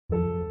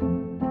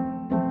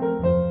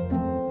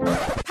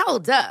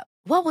Hold up.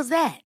 What was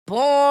that?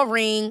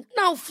 Boring.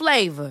 No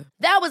flavor.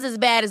 That was as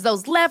bad as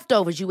those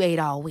leftovers you ate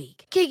all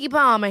week. Keke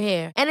Palmer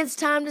here, and it's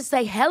time to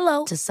say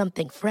hello to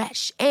something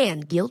fresh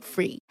and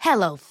guilt-free.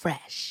 Hello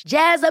Fresh.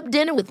 Jazz up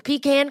dinner with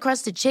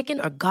pecan-crusted chicken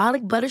or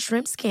garlic butter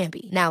shrimp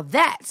scampi. Now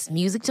that's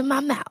music to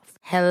my mouth.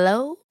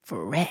 Hello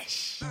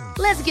Fresh.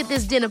 Let's get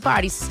this dinner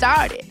party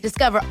started.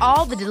 Discover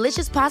all the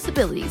delicious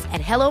possibilities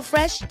at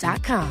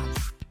hellofresh.com.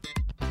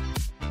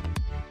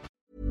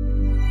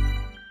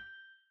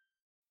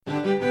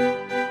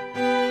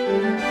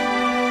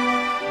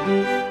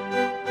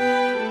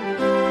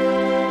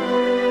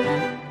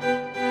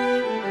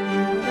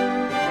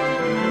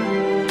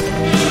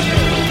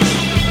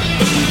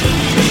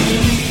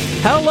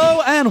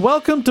 Hello and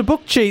welcome to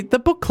Book Cheat, the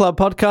book club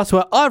podcast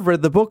where I've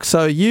read the book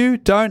so you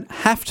don't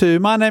have to.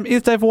 My name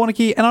is Dave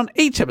Warnicky, and on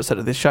each episode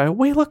of this show,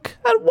 we look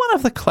at one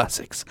of the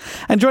classics.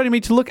 And joining me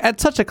to look at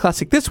such a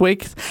classic this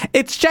week,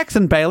 it's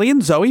Jackson Bailey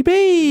and Zoe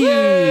B.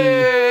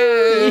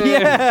 Yay!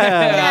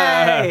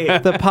 Yeah! Yay!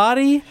 The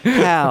Party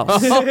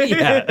House. Oh,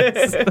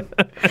 yes.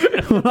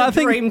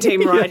 Dream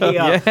team right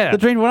here. Yeah. The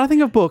dream. When I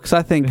think of books,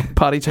 I think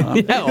party time.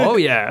 Yeah. Oh,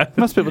 yeah.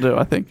 Most people do,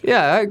 I think.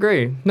 Yeah, I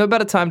agree. No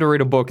better time to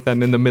read a book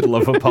than in the middle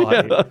of a party.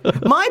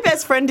 My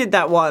best friend did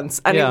that once,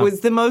 and Yeah. it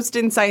was the most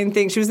insane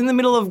thing. She was in the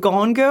middle of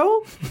Gone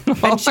Girl,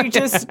 and she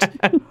just,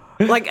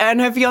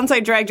 and her fiance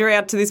dragged her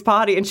out to this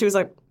party, and she was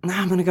like,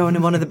 I'm going to go into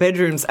one of the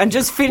bedrooms, and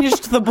just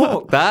finished the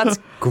book. That's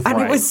great.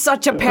 And it was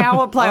such a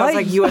power play. I was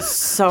like, you are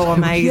so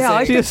amazing. Yeah,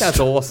 I think Just- that's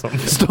awesome.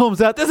 Storms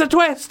out. There's a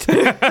twist.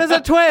 There's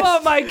a twist.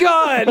 Oh, my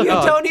God. You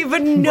don't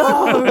even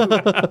know.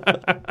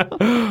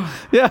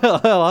 Yeah,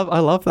 I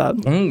love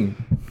that.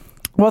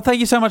 Well, thank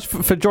you so much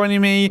for joining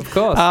me. Of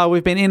course.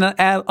 We've been in a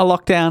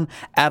lockdown,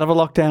 out of a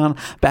lockdown,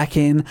 back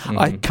in.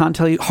 I can't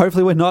tell you.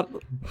 Hopefully, we're not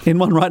in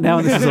one right now,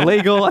 and this is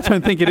illegal. I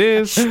don't think it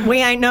is. We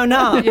ain't no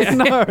nuts.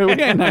 No, we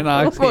ain't no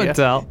nugs Won't here.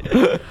 tell.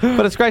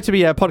 But it's great to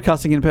be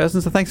podcasting in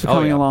person, so thanks for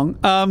coming yeah. along.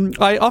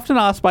 I often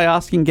ask by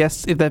asking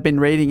guests if they've been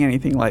reading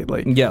anything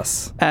lately.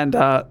 Yes. And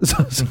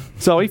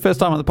Zoe,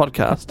 first time on the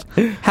podcast,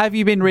 have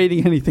you been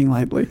reading anything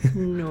lately?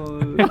 No.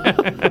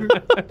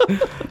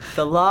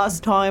 The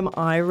last time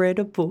I read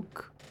a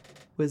book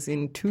was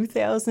in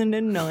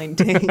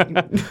 2019.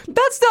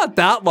 That's not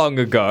that long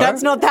ago.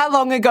 That's not that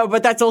long ago,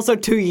 but that's also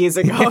 2 years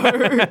ago.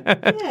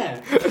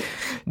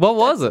 What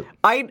was it?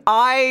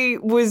 I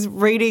was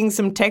reading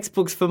some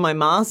textbooks for my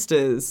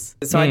master's.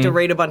 So I had to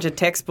read a bunch of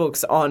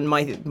textbooks on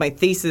my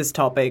thesis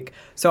topic.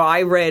 So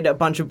I read a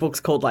bunch of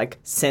books called like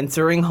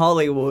Censoring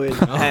Hollywood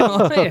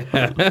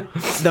and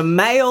The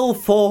Male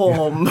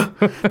Form.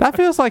 That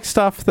feels like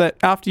stuff that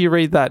after you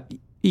read that,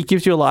 it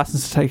gives you a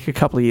license to take a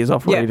couple of years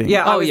off Yeah, reading.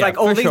 yeah. I Oh, was yeah, like,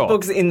 all for these sure.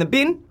 books in the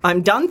bin.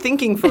 I'm done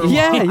thinking for a while.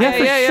 Yeah, yeah,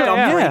 for sure. Stop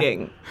Yeah.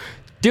 reading.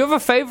 Do you have a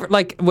favorite,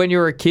 like, when you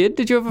were a kid,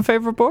 did you have a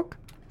favorite book?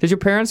 Did your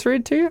parents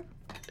read to you?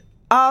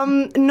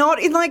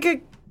 Not in like a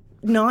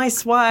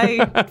nice way.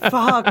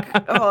 Fuck.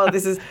 Oh,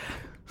 this is.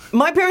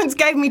 My parents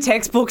gave me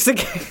textbooks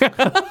again.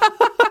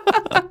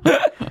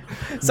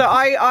 So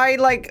I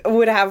like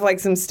would have like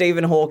some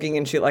Stephen Hawking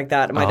and shit like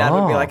that, and my dad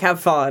would be like,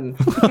 "Have fun,"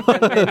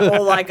 or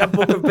like a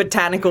book of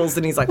botanicals,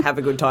 and he's like, "Have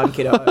a good time,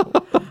 kiddo."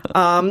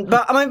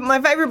 But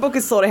my favorite book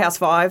is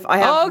Slaughterhouse-Five. I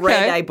have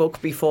read a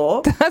book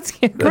before. That's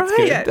good.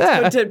 Yeah,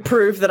 it's good to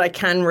prove that I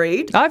can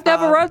read. I've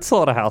never read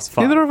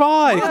Slaughterhouse-Five. Neither have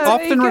I. there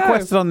Often you go.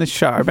 requested on this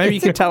show. Maybe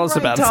you can tell us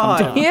about it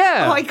sometime.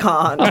 Yeah. I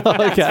can't.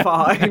 That's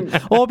fine.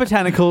 Or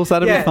botanicals,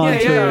 that'd be fine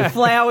too.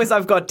 Flowers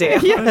I've got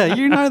down. Yeah,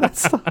 you know that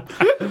stuff.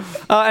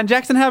 And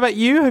Jackson, how about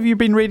you? Have you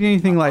been reading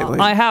anything lately?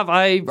 I have.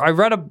 I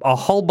read a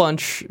whole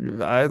bunch,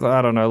 I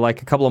don't know,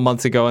 like a couple of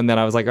months ago, and then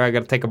I was like, all right, I got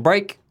to take a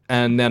break.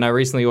 And then I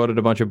recently ordered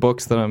a bunch of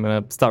books that I'm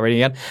going to start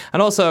reading again.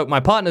 And also, my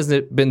partner's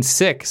been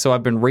sick, so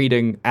I've been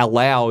reading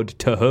aloud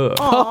to her.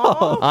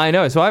 I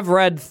know. So I've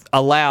read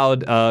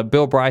aloud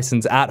Bill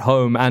Bryson's At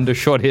Home and A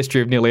Short History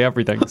of Nearly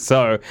Everything.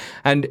 So,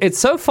 and it's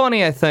so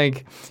funny, I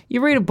think.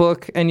 You read a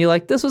book and you're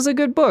like, this was a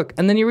good book.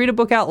 And then you read a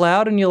book out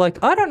loud and you're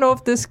like, I don't know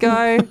if this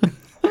guy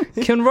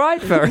can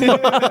write very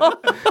well.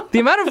 The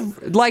amount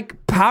of like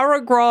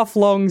paragraph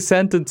long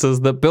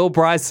sentences that Bill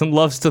Bryson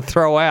loves to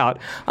throw out.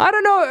 I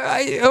don't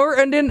know.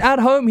 And then At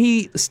Home,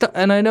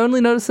 and I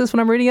only notice this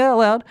when I'm reading it out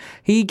loud,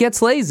 he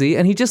gets lazy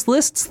and he just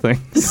lists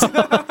things.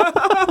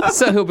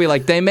 So he'll be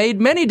like, they made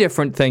many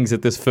different things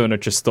at this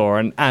furniture store.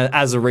 And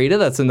as a reader,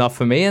 that's enough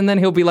for me. And then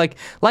he'll be like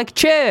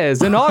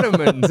chairs and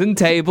ottomans and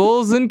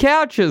tables and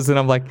couches. And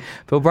I'm like,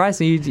 Bill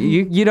Bryson,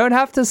 you don't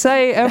have to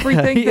say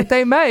everything that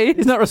they made.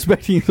 He's not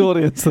respecting his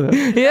audience there.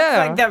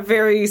 Yeah. Like that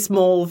very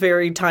small,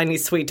 very tiny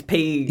sweet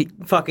pea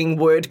fucking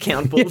word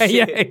count bullshit.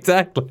 Yeah,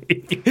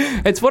 exactly.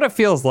 It's what it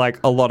feels like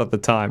a lot of the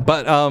time.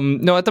 But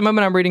no, at the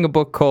moment I'm reading a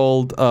book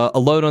called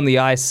Alone on the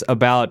Ice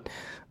about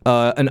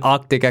an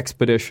Arctic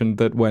expedition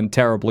that went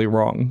terribly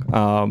wrong.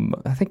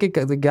 I think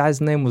the guy's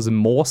name was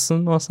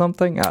Mawson or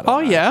something. I don't know.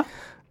 Yeah.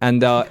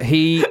 And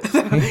he...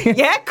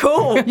 Yeah,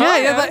 cool.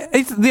 Yeah.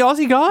 He's the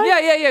Aussie guy?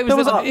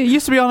 Yeah. It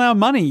used to be on Our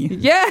Money.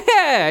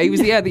 Yeah,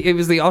 it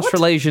was the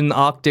Australasian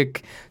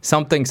Arctic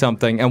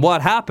something. And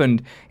what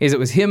happened is it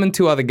was him and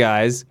two other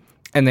guys,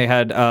 and they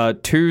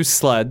had 2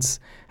 sleds.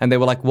 And they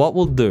were like, what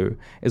we'll do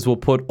is we'll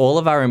put all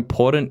of our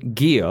important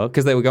gear,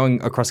 because they were going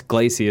across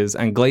glaciers,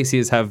 and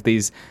glaciers have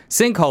these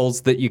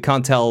sinkholes that you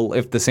can't tell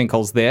if the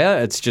sinkhole's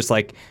there. It's just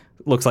like,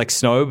 looks like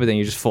snow, but then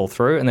you just fall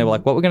through. And they were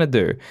like, what we're going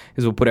to do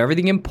is we'll put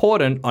everything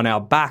important on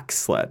our back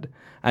sled,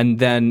 and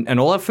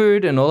all our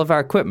food and all of our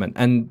equipment.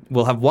 And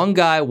we'll have one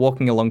guy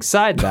walking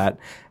alongside that.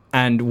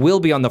 And we'll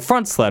be on the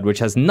front sled, which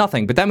has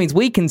nothing. But that means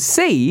we can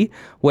see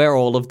where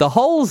all of the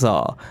holes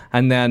are.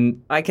 And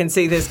then... I can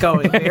see this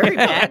going very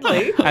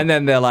badly. And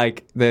then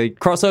they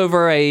cross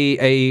over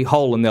a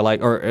hole, and they're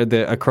like, or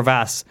a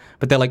crevasse.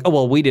 But they're like, oh,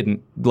 well, we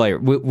didn't layer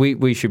it.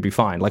 We should be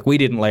fine. Like, we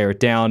didn't layer it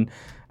down.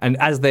 And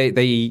as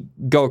they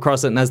go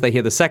across it, and as they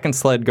hear the second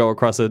sled go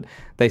across it,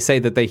 they say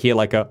that they hear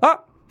like a,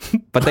 ah!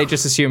 But they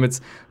just assume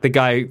it's the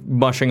guy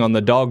mushing on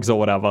the dogs or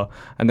whatever.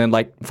 And then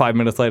like 5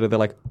 minutes later, they're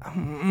like,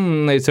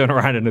 they turn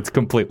around and it's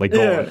completely gone.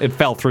 Yeah. It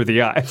fell through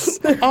the ice.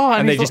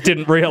 and they just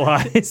didn't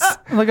realize.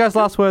 And the guy's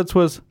last words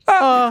was,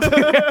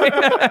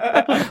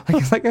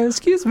 It's like,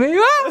 excuse me.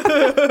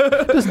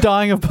 just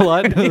dying of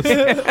politeness.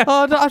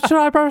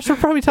 I should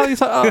probably tell you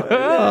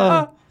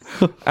something.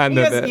 And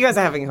You guys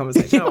are having a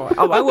conversation.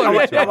 I'll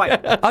wait.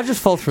 I'll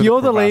just fall through You're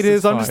the the crevasse, leaders.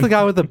 it's I'm just the fine.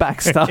 guy with the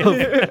back stuff.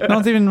 No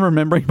one's even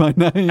remembering my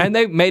name. And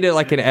they made it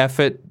like an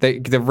effort.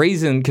 The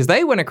reason, because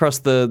they went across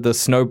the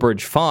snow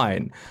bridge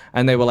fine,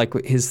 and they were like,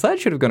 his sled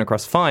should have gone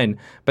across fine,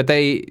 but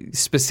they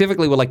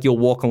specifically were like, you'll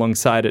walk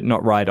alongside it,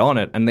 not ride on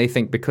it. And they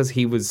think because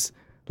he was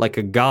like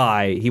a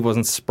guy, he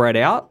wasn't spread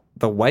out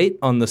the weight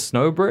on the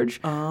snow bridge,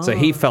 so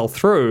he fell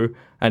through.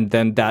 And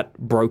then that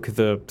broke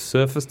the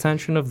surface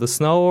tension of the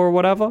snow or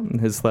whatever, and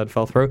his sled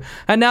fell through.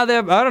 And now I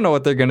don't know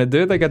what they're going to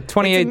do. They got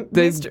 28...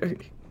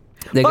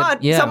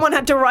 But someone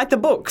had to write the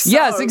books. So.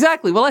 Yes,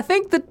 exactly. Well, I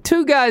think the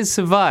 2 guys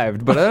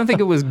survived, but I don't think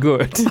it was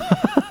good.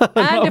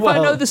 And if I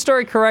know the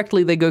story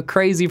correctly, they go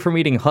crazy from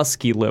eating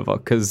husky liver,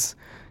 because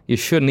you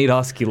shouldn't eat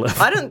husky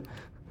liver. I don't...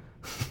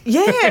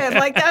 Yeah,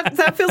 like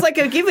that feels like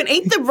a given.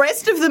 Eat the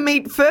rest of the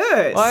meat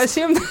first. Well, I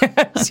assume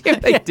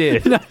they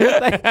did.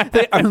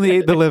 They only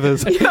eat the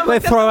livers. They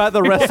throw out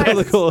the rest of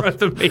the course.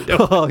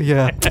 Oh,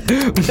 yeah.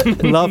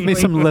 Love me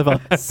some liver.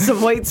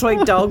 Sweet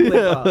dog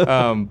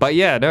liver. But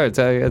yeah, no, it's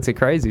a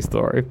crazy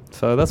story.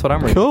 So that's what I'm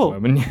reading Cool.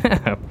 at the moment.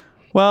 Yeah.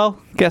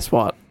 Well, guess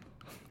what?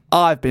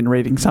 I've been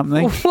reading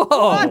something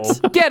Whoa!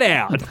 Get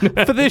out!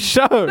 for this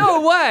show.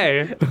 No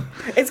way!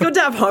 It's good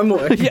to have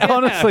homework. Yeah,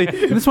 honestly,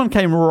 this one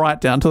came right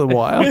down to the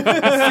wire.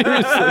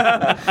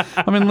 Seriously.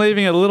 I've been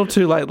leaving it a little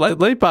too late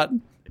lately, but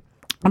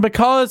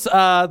because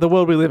the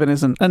world we live in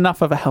isn't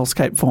enough of a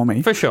hellscape for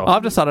me, For sure.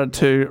 I've decided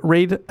to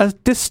read a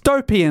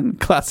dystopian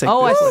classic.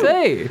 Oh, I this week.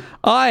 see.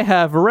 I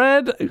have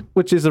read,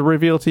 which is a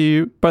reveal to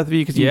you, both of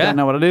you, because you Yeah. don't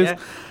know what it is, Yeah.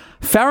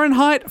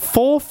 Fahrenheit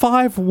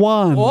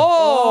 451.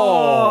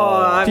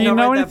 Oh, I've Do you not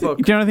know read that anything? book.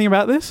 Do you know anything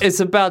about this?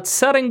 It's about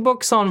setting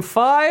books on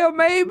fire,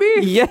 maybe?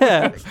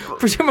 Yeah,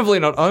 Presumably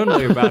not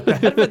only about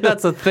that, but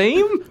that's a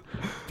theme.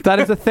 that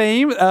is a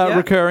theme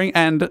recurring,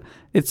 and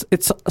it's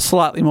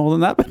slightly more than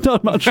that, but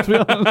not much, to be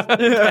honest.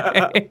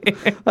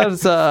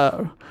 That's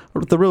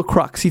the real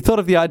crux. He thought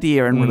of the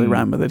idea and really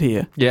ran with it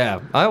here.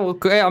 Yeah,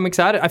 I'm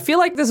excited. I feel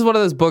like this is one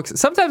of those books.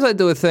 Sometimes I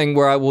do a thing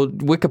where I will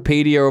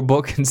Wikipedia a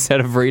book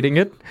instead of reading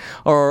it,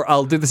 or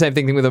I'll do the same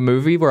thing with a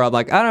movie where I'm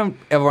like, I don't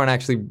ever want to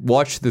actually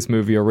watch this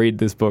movie or read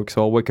this book,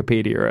 so I'll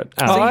Wikipedia it.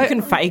 So you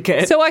can fake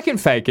it. So I can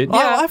fake it.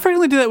 Yeah, I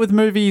frequently do that with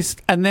movies,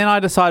 and then I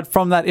decide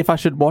from that if I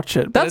should watch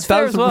it. But That's it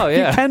fair does- as well,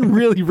 yeah. It can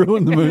really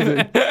ruin the movie.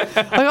 Like,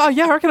 oh,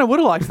 yeah, I reckon I would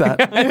have liked that.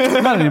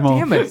 Not anymore.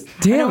 damn it.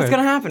 I know what's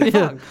going to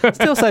happen. Fuck.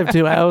 Still save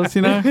 2 hours,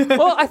 you know.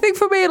 Well, I think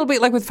for me it'll be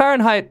like with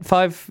Fahrenheit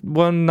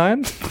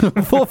 519.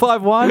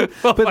 451.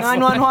 But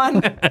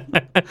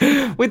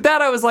 911. With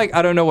that, I was like,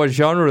 I don't know what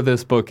genre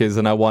this book is,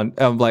 and I'm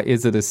like,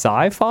 is it a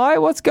sci-fi?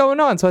 What's going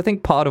on? So I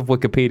think part of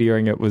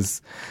Wikipediaing it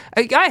was.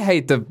 I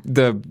hate the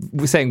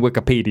saying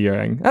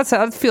Wikipediaing.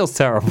 That feels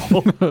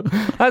terrible.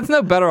 That's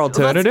no better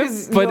alternative,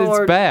 That's 'cause but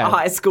your it's bad.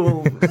 High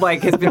school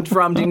has been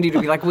drummed into you to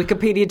be like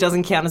Wikipedia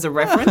doesn't count as a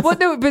reference. What?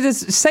 No, but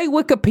just say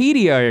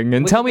Wikipediaing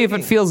and tell me if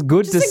it feels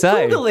good to Just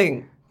say.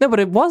 Googling. No, but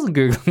it wasn't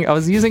Googling. I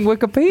was using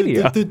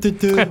Wikipedia. what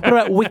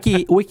about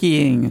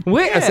wikiing?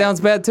 That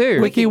sounds bad too.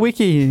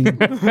 Wikiing.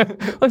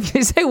 If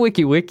you say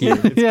wiki.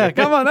 Yeah,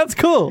 come on, that's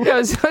cool. Yeah, I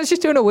was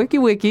just doing a wiki.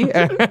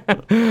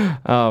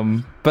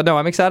 But no,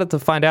 I'm excited to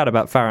find out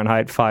about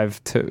Fahrenheit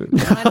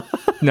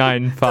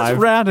 5295.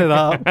 Round it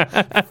up.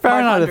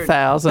 Fahrenheit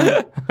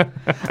 1,000.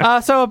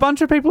 So a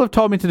bunch of people have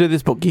told me to do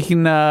this book. You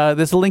can.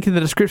 There's a link in the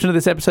description of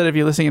this episode if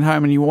you're listening at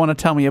home and you want to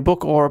tell me a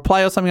book or a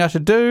play or something I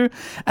should do.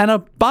 And a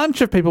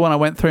bunch of people, when I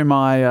went through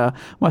my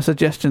my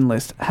suggestion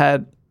list,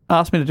 had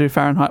asked me to do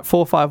Fahrenheit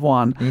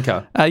 451.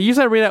 Okay.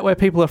 Usually I read out where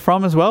people are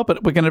from as well,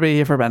 but we're going to be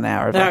here for about an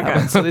hour if that Okay.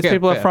 happens. So these Okay,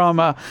 people are yeah. from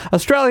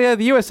Australia,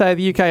 the USA,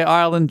 the UK,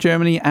 Ireland,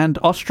 Germany, and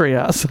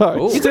Austria.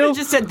 So You could have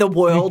just said the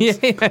world.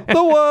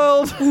 the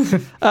world.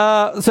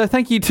 So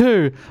thank you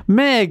to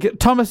Meg,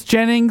 Thomas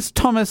Jennings,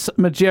 Thomas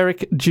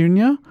Majerick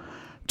Jr.,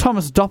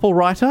 Thomas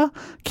Doppelreiter,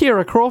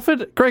 Kira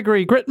Crawford,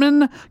 Gregory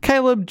Gritman,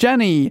 Caleb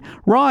Janney,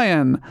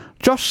 Ryan,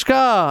 Josh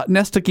Scarr,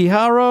 Nesta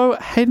Giharo,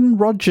 Hayden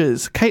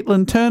Rogers,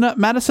 Caitlin Turner,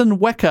 Madison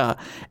Wecker,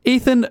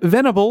 Ethan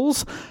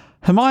Venables,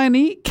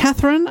 Hermione,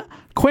 Catherine,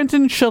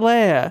 Quentin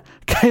Schiller,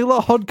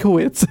 Kayla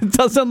Hodkowitz. It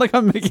does sound like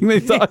I'm making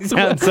these up. I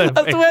swear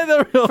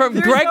they're real. From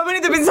There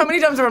have been so many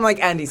times where I'm like,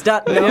 Andy's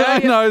done. No.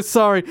 No,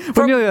 sorry. We're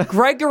From nearly there.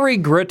 Gregory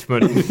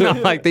Gritman.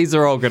 I'm like, these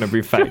are all going to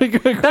be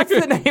fake. That's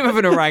the name of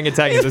an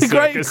orangutan in the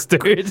circus, dude.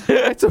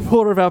 Great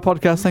supporter of our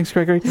podcast. Thanks,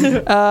 Gregory.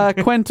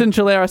 Quentin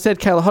Schiller, I said,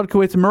 Kayla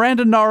Hodkowitz,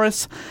 Miranda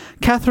Norris,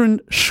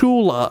 Catherine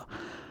Schuler,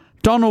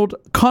 Donald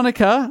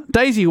Conacher,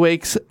 Daisy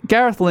Weeks,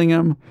 Gareth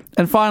Lingham,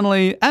 and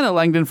finally Anna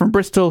Langdon from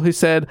Bristol, who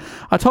said,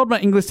 I told my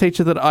English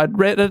teacher that I'd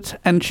read it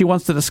and she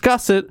wants to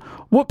discuss it.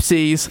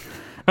 Whoopsies.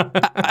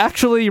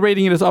 Actually,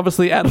 reading it is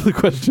obviously out of the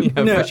question.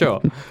 Yeah, for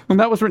sure. And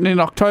that was written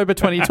in October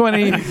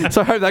 2020,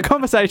 so I hope that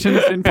conversation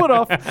has been put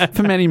off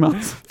for many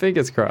months.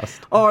 Fingers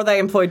crossed. Or they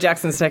employ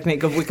Jackson's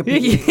technique of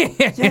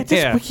Wikipedia.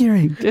 Yeah.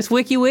 Wikiing. Just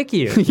wiki.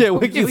 Yeah,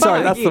 wiki.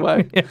 Sorry, that's the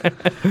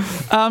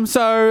way.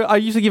 So I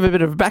usually give a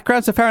bit of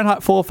background. So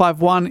Fahrenheit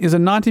 451 is a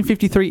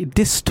 1953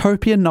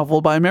 dystopian novel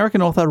by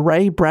American author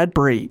Ray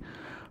Bradbury.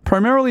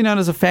 Primarily known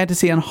as a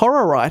fantasy and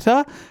horror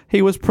writer,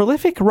 he was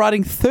prolific,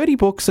 writing 30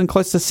 books and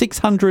close to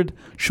 600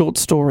 short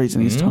stories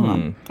in his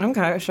time.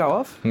 Okay, show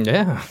off.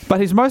 Yeah. But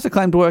his most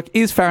acclaimed work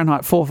is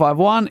Fahrenheit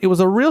 451. It was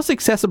a real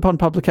success upon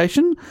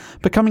publication,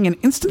 becoming an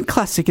instant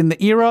classic in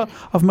the era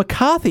of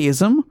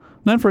McCarthyism,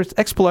 known for its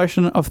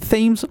exploration of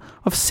themes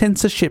of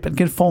censorship and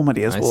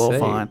conformity, as we'll all see.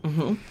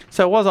 find.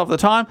 So it was of the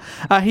time.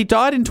 He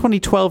died in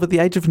 2012 at the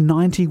age of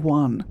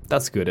 91.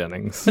 That's good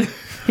innings.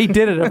 He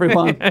did it,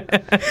 everyone.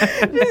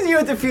 Just you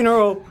at the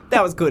funeral.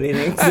 That was good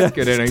innings. That's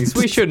good innings.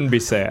 We shouldn't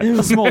be sad.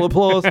 A small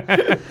applause.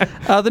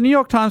 The New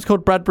York Times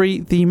called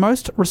Bradbury the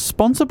most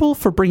responsible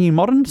for bringing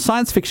modern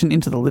science fiction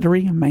into the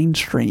literary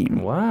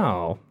mainstream.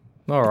 Wow.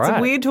 All right.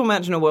 It's weird to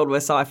imagine a world where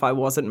sci-fi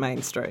wasn't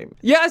mainstream.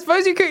 Yeah, I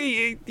suppose you could.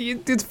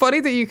 It's funny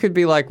that you could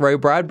be like Ray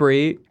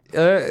Bradbury.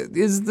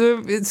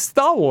 It's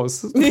Star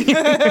Wars. You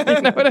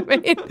know what I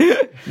mean?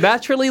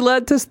 Naturally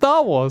led to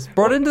Star Wars,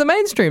 brought into the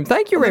mainstream.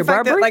 Thank you, Ray The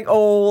fact Bradbury. that like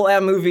all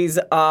our movies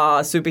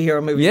are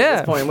superhero movies Yeah. at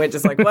this point, we're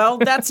just like, well,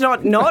 that's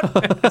not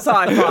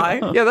sci-fi.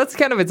 Yeah, that's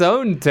kind of its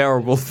own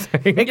terrible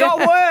thing. It got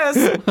worse.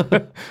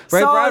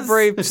 Ray SARS.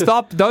 Bradbury,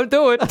 stop! Don't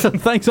do it.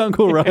 Thanks,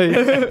 Uncle Ray.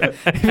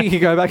 If he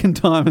could go back in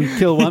time and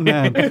kill one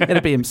man,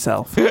 it'd be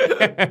himself.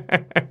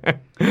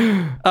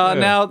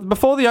 Now,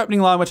 before the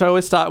opening line, which I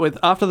always start with,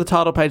 after the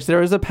title page,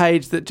 there is a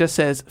page that just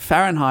says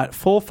Fahrenheit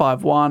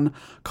 451,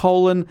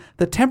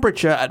 the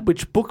temperature at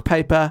which book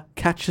paper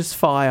catches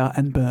fire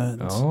and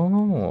burns.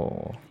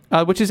 Oh,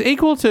 Which is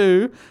equal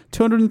to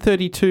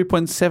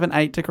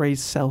 232.78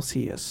 degrees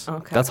Celsius.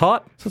 Okay. that's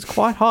hot. So it's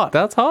quite hot.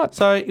 That's hot.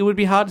 So it would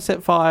be hard to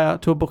set fire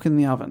to a book in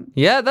the oven.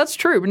 Yeah, that's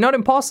true, but not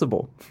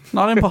impossible.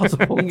 Not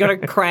impossible. You gotta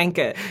crank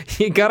it.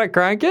 You gotta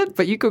crank it,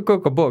 but you could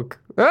cook a book.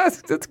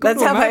 That's good. That's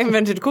to how they imagine.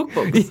 invented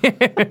cookbooks.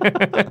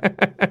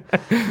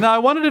 No, I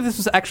wondered if this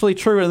was actually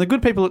true, and the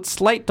good people at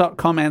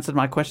Slate.com answered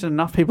my question.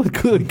 Enough people had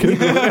Googled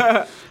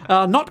it.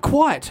 Not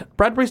quite.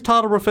 Bradbury's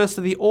title refers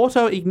to the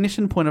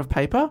auto-ignition point of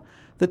paper,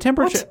 the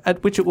temperature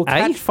at which it will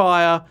catch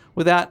fire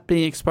without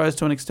being exposed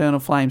to an external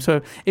flame.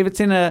 So if it's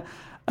in a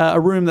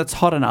room that's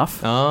hot enough,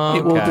 it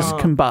will Okay. just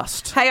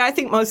combust. Hey, I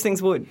think most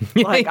things would.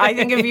 Like, I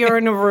think if you're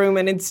in a room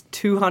and it's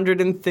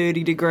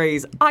 230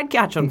 degrees, I'd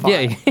catch on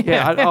fire. Yeah,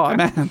 Yeah, oh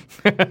man.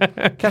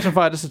 Catch on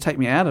fire just to take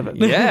me out of it.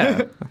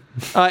 yeah.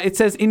 It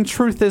says, in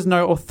truth, there's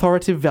no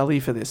authoritative value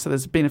for this. So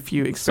there's been a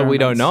few experiments. So we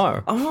don't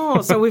know.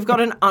 Oh, so we've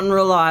got an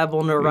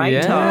unreliable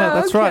narrator. Yeah,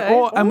 that's right.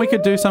 Okay. And we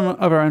could do some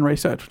of our own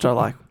research, which I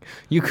like.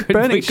 You could,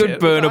 Burning we could shit.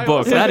 burn a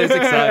book. That is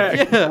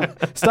exciting. Yeah,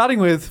 starting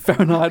with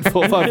Fahrenheit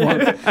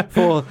 451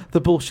 for the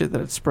bullshit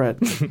that it spread.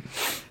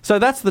 So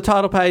that's the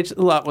title page.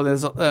 Well,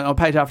 there's a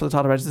page after the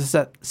title page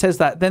that says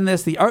that. Then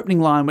there's the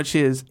opening line, which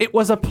is, "It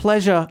was a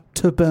pleasure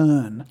to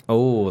burn."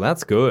 Oh,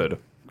 that's good.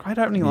 Great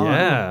opening line.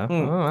 Yeah.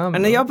 Oh,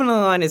 And the opening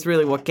line is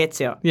really what gets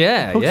you.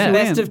 yeah, Hooks yeah. you in.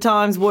 Best of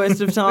times,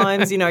 worst of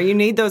times. You know, you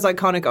need those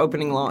iconic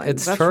opening lines.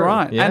 It's That's true.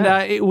 right. Yeah.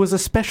 And it was a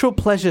special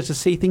pleasure to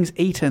see things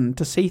eaten,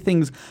 to see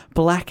things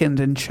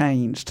blackened and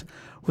changed.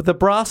 With the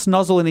brass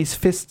nozzle in his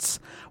fists,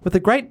 with the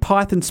great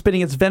python spitting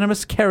its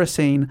venomous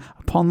kerosene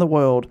upon the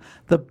world,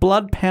 the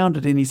blood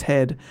pounded in his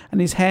head, and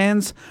his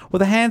hands were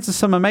the hands of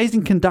some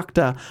amazing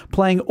conductor,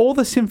 playing all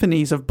the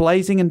symphonies of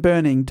blazing and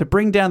burning to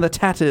bring down the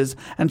tatters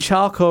and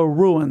charcoal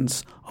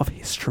ruins of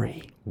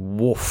history.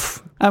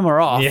 Woof. And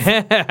we're off.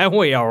 Yeah,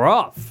 we are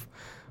off.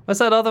 What's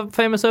that other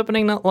famous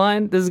opening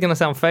line? This is going to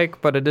sound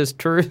fake, but it is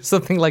true.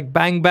 Something like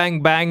bang,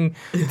 bang, bang.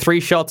 3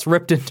 shots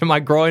ripped into my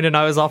groin and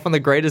I was off on the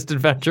greatest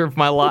adventure of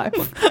my life.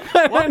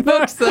 What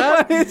book's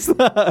that? What is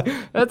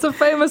that? That's a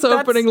famous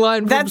opening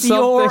line from That's something.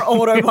 your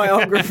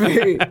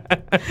autobiography.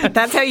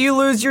 That's how you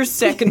lose your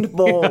second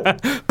ball.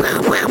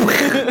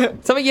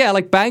 Something, yeah,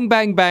 like bang,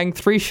 bang, bang.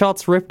 3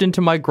 shots ripped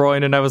into my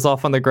groin and I was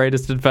off on the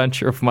greatest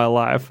adventure of my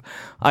life.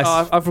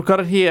 I've got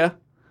it here.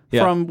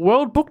 Yeah. from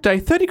World Book Day,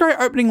 30 great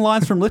opening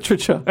lines from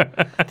literature.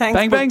 Thanks,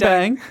 Bang, Book bang, Day.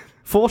 bang.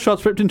 4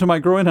 shots ripped into my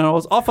groin and I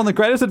was off on the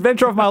greatest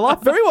adventure of my life.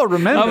 Very well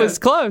remembered. I was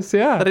close,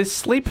 yeah. That is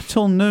Sleep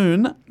Till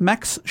Noon,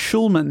 Max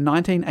Schulman,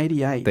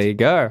 1988. There you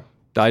go.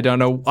 I don't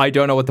know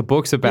what the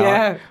book's about,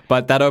 Yeah.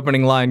 but that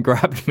opening line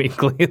grabbed me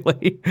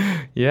clearly.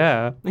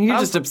 Yeah. You're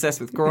just obsessed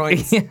with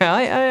groins. Yeah,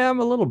 I am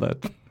a little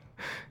bit.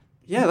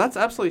 Yeah, that's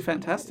absolutely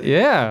fantastic.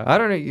 Yeah, I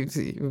don't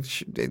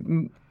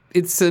know.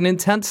 It's an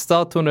intense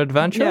start to an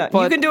adventure, Yeah,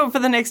 but you can do it for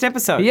the next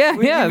episode. Yeah,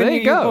 We've yeah, given there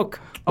you your go. book.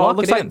 Oh, it Lock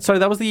looks it like, in. sorry,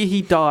 that was the year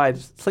he died.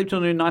 Sleep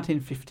Till Noon,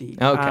 1950.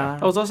 Okay.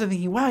 I was also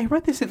thinking, wow, he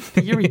wrote this in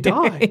the year he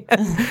died.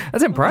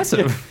 That's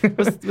impressive.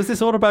 Was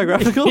this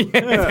autobiographical?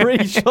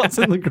 3 shots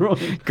in the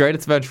groin.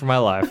 Greatest adventure of my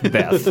life.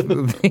 Death.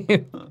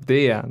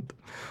 The end.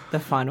 The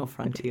final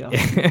frontier.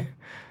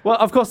 Well,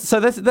 of course, so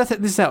this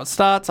is how it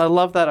starts. I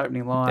love that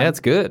opening line. That's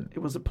good. It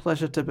was a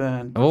pleasure to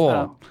burn.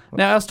 Oh.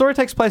 Now, our story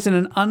takes place in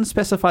an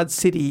unspecified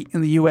city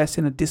in the US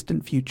in a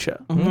distant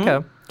future. Okay.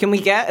 Can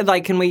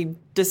we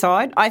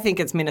decide? I think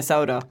it's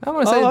Minnesota. I'm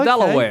going to say okay.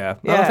 Delaware. I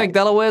Yeah. don't think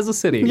Delaware's a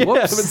city. Yeah,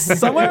 Whoops. but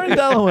somewhere in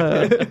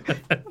Delaware.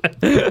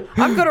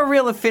 I've got a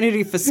real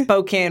affinity for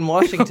Spokane,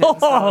 Washington. so-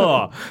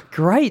 Oh,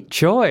 great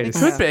choice.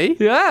 Could be.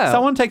 Yeah.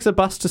 Someone takes a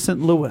bus to St.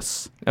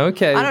 Louis.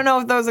 Okay. I don't know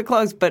if those are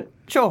close, but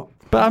sure.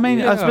 But I mean,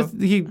 Yeah. I suppose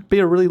it'd be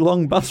a really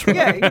long bus ride.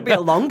 Yeah, it could be a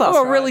long bus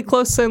Oh, ride. really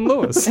close St.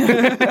 Louis.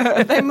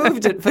 They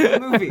moved it for the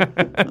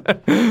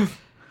movie.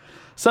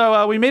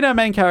 So we meet our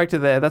main character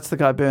there. That's the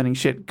guy burning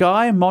shit.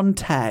 Guy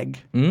Montag.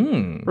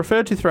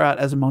 Referred to throughout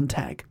as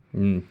Montag.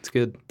 It's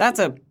good. That's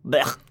a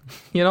blech,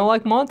 You don't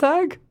like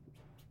Montag?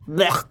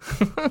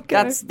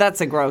 blech.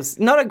 That's a gross,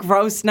 not a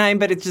gross name,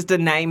 but it's just a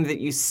name that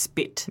you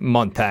spit.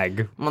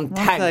 Montag.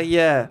 Montag.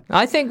 Yeah.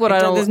 I think what I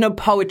don't... There's no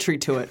poetry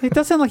to it. It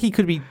does sound like he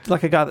could be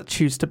like a guy that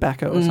chews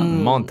tobacco or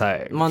something.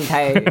 Montag.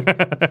 Montag.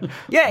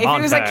 Yeah, if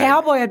he was a Montag.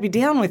 cowboy, I'd be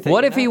down with it.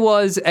 What you if he know?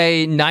 was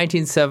a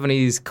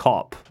 1970s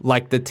cop,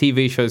 like the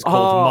TV show's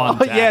called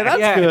Montag? yeah, that's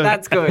yeah, good.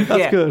 That's good. That's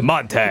yeah. good.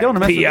 Montag, You don't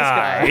want to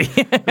mess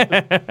with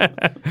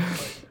P.I.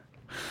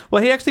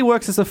 Well, he actually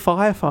works as a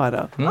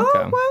firefighter.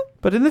 Okay.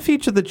 But in the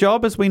future, the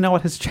job as we know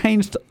it has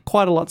changed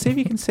quite a lot. See if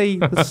you can see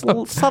the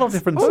subtle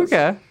differences.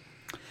 Okay.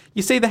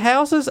 You see, the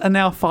houses are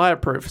now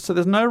fireproof, so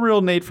there's no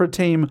real need for a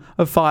team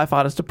of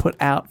firefighters to put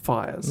out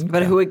fires.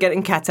 But who are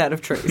getting cats out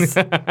of trees?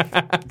 And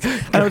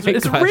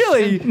it's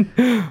really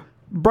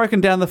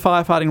broken down the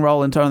firefighting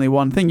role into only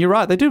one thing. You're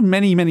right, they do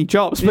many, many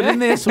jobs. But in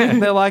this,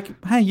 they're like,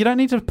 hey, you don't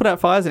need to put out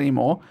fires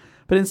anymore.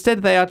 But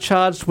instead, they are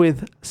charged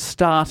with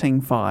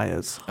starting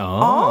fires.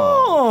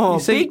 Oh, You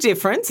see, big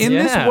difference. In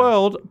this Yeah.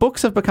 world,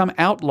 books have become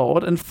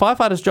outlawed, and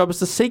firefighters' job is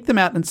to seek them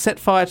out and set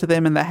fire to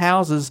them in the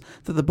houses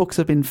that the books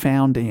have been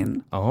found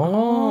in.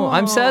 Oh,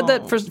 I'm sad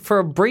that for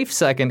a brief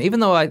second, even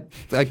though I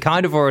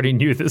kind of already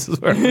knew this is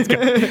where it was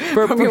going.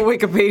 From your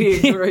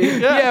Wikipedia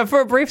read. Yeah,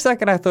 for a brief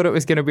second, I thought it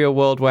was going to be a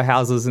world where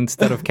houses,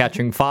 instead of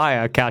catching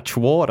fire, catch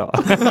water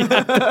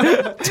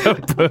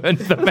to burn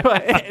them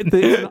out.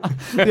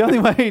 The only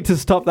way to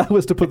stop that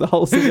was to put the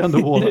whole city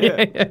underwater.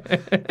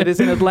 It is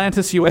in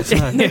Atlantis,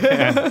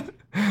 USA.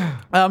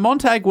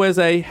 Montag wears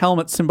a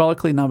helmet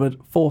symbolically numbered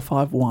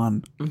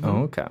 451. Oh,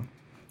 okay.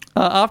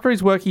 After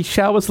his work, he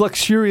showers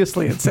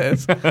luxuriously, it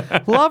says.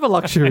 Love a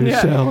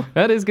luxurious shower.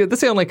 That is good.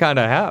 That's the only kind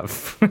I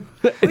have.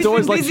 It's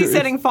always He's busy luxurious.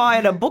 setting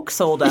fire to books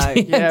all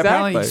day. Yeah,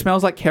 apparently Exactly. he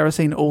smells like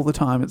kerosene all the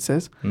time, it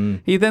says.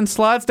 He then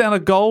slides down a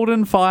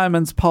golden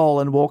fireman's pole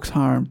and walks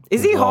home.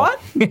 Is he hot?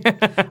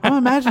 I'm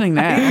imagining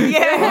now.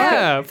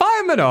 Yeah,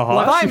 firemen are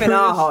hot. Firemen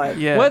are hot.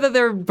 Yeah. Whether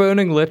they're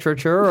burning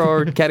literature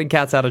or getting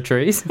cats out of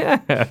trees. Yeah,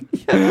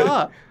 they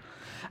are.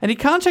 And he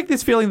can't shake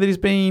this feeling that he's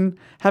been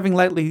having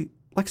lately,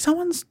 like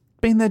someone's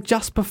been there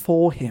just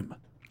before him,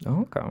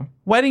 Okay.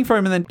 waiting for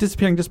him and then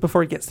disappearing just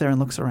before he gets there and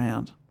looks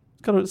around.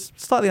 Got a,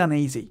 slightly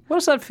uneasy. What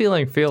does that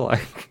feeling feel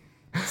like?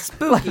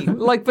 Spooky.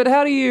 But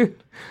how do you,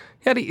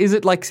 is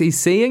it like he's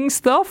seeing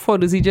stuff or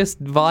does he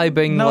just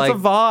vibing No, like, it's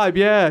a vibe,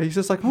 yeah. He's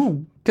just like,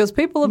 oh. because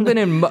people have been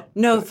in,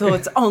 No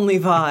thoughts, only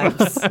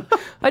vibes.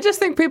 I just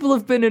think people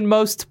have been in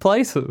most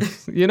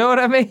places. You know what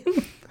I mean?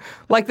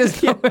 Like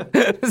there's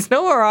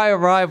nowhere I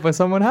arrive where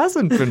someone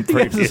hasn't been It's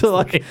previously. just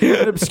like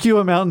an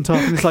obscure mountaintop.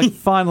 And he's like,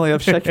 finally,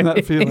 I've shaken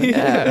that feeling.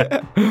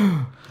 Yeah.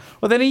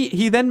 Well, then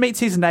he then meets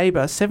his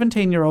neighbour,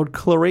 17-year-old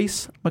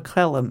Clarice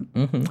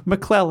McClellan.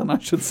 McClellan, I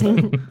should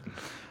say.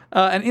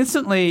 And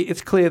instantly,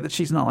 it's clear that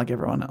she's not like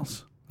everyone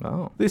else.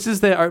 Oh. This is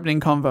their opening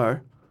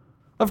convo.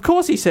 Of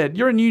course, he said,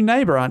 you're a new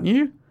neighbour, aren't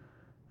you?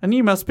 And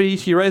you must be,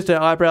 she raised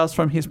her eyebrows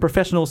from his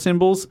professional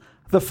symbols,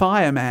 the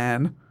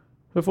fireman.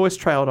 Her voice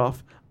trailed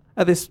off.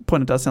 At this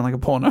point, it does sound like a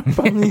porno.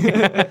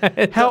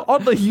 But how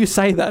oddly you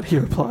say that, he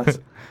replies.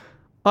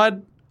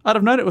 I'd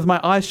have known it with my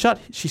eyes shut,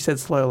 she said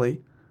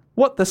slowly.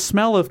 What, the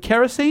smell of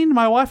kerosene?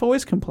 My wife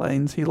always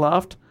complains, he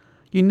laughed.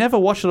 You never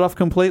wash it off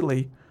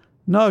completely.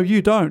 No,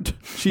 you don't,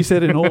 she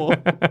said in awe.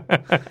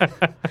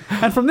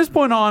 And from this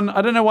point on,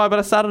 I don't know why, but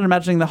I started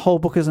imagining the whole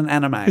book as an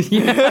anime.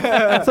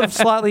 Sort of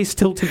slightly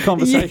stilted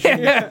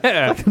conversation.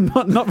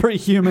 Like not very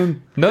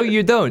human. No,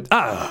 you don't.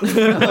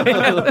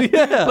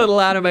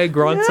 Little anime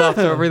grunts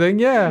after everything.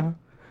 Yeah.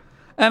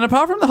 And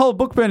apart from the whole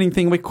book burning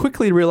thing, we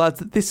quickly realised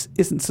that this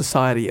isn't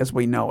society as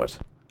we know it.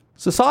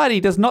 Society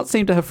does not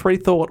seem to have free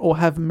thought or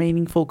have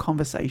meaningful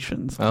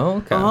conversations. Oh,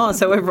 okay. Oh,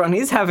 so everyone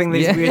is having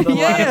these weird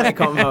little anime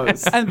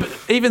combos. And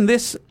even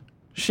this,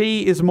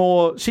 she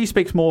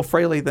speaks more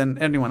freely than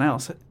anyone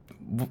else.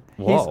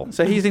 Whoa.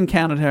 He's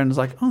encountered her and is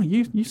like, oh,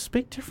 you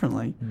speak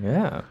differently.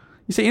 Yeah.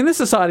 You see, in this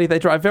society, they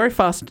drive very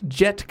fast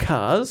jet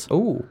cars.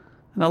 Ooh.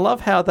 And I love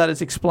how that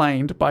is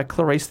explained by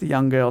Clarice, the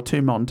young girl,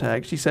 to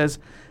Montag. She says,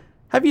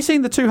 have you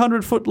seen the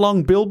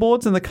 200-foot-long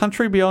billboards in the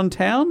country beyond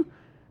town?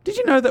 Did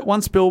you know that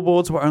once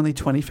billboards were only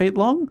 20 feet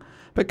long?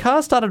 But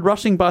cars started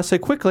rushing by so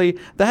quickly,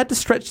 they had to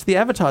stretch the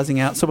advertising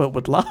out so it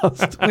would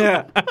last.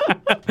 Yeah.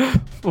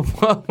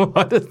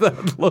 What does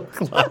that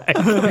look like?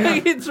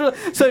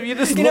 So you're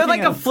just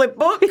like a flip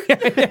book?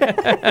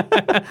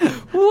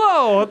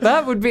 Whoa,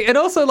 that would be... And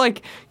also,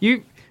 like,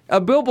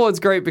 a billboard's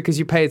great because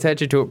you pay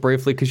attention to it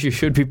briefly because you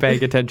should be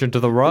paying attention to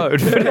the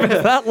road. But if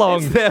it's that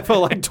long... It's there for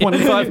like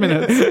 25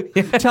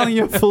 minutes, telling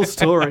you a full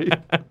story.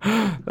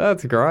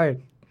 That's great.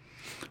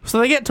 So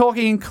they get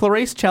talking, and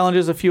Clarice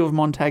challenges a few of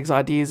Montag's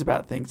ideas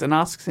about things and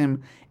asks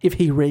him if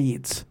he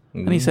reads.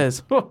 And he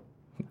says, oh,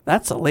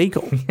 that's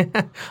illegal.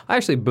 I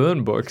actually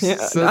burn books. Yeah.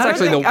 So that's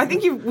I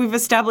think we've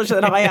established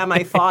that I am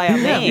a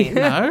fireman.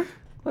 No,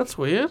 that's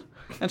weird.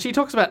 And she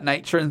talks about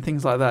nature and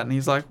things like that, and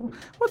he's like,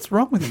 what's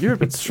wrong with you? You're a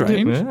bit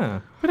strange. Yeah.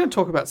 We don't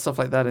talk about stuff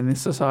like that in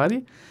this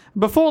society.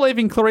 Before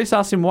leaving, Clarice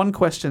asks him one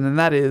question, and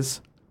that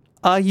is,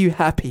 are you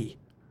happy?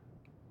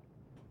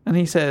 And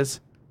he says,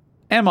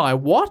 am I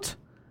what?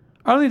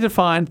 Only to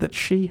find that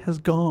she has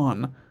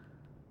gone.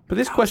 But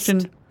this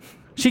question,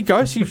 she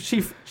goes,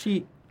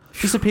 she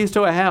disappears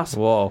to her house.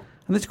 Whoa.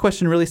 And this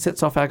question really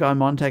sets off our guy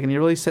Montag, and he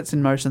really sets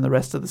in motion the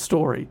rest of the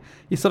story.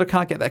 You sort of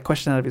can't get that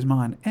question out of his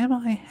mind. Am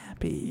I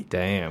happy?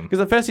 Damn.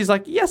 Because at first he's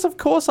like, yes, of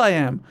course I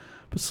am.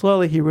 But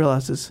slowly he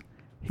realizes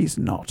he's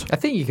not. I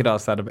think you could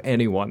ask that of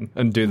anyone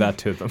and do that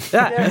to them.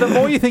 The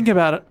more you think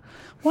about it,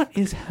 what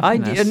is I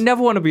happiness?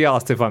 never want to be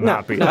asked if I'm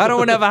happy. I don't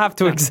want to ever have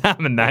to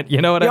examine that.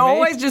 You know what I You mean?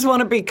 always just want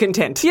to be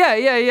content. Yeah,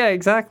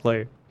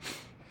 exactly.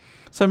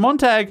 So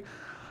Montag,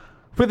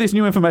 with this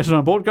new information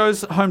on board,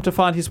 goes home to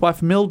find his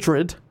wife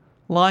Mildred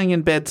lying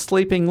in bed,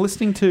 sleeping,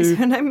 listening to... Is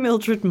her name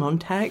Mildred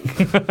Montag?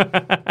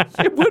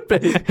 It would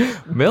be.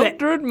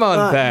 Mildred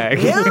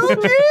Montag.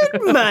 Mildred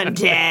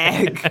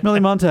Montag. Millie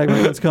Montag,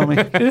 let's call me.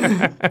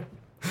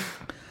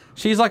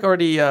 She's like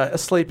already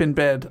asleep in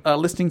bed,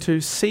 listening to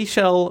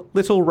seashell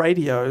little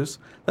radios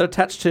that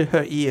attach to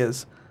her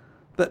ears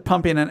that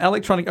pump in an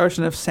electronic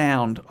ocean of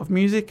sound, of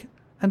music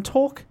and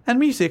talk, and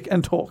music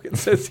and talk, it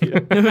says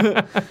here.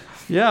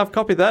 Yeah, I've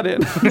copied that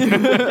in.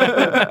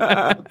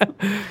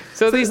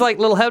 So these like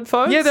little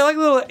headphones? Yeah, they're like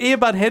little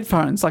earbud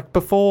headphones. Like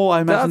before,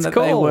 I imagine That's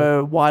that they cool.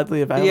 were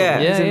widely available. Yeah.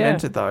 He's Yeah,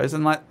 invented those.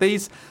 And like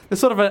these, they're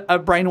sort of a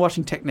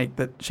brainwashing technique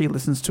that she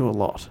listens to a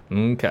lot.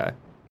 Okay.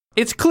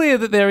 It's clear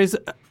that there is,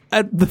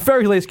 at the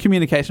very least,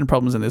 communication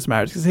problems in this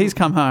marriage because he's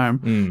come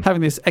home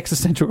having this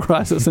existential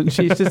crisis and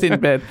she's just in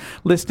bed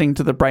listening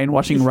to the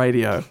brainwashing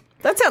radio.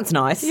 That sounds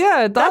nice.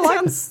 Yeah, that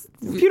sounds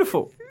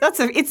beautiful. It's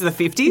the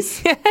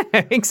 50s.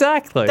 Yeah,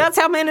 exactly. That's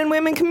how men and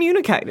women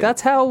communicated.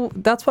 That's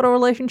what a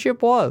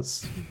relationship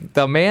was.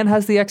 The man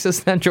has the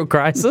existential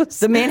crisis.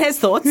 The man has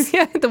thoughts.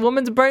 Yeah, the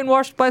woman's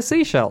brainwashed by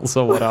seashells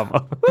or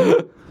whatever.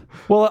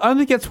 Well, it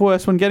only gets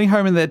worse when getting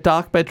home in their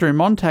dark bedroom,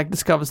 Montag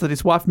discovers that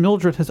his wife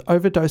Mildred has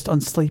overdosed on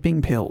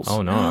sleeping pills.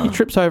 Oh, no. He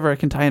trips over a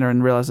container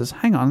and realizes,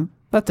 hang on,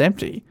 that's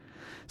empty.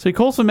 So he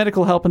calls for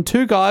medical help and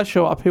two guys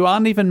show up who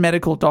aren't even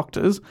medical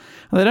doctors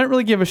and they don't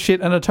really give a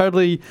shit and are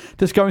totally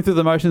just going through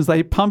the motions.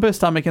 They pump her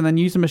stomach and then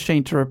use a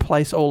machine to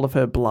replace all of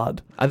her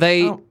blood. Are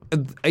they,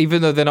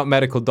 even though they're not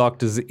medical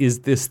doctors, is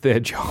this their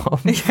job?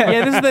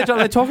 Yeah, this is their job.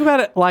 They talk about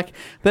it like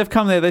they've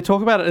come there. They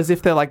talk about it as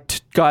if they're like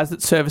guys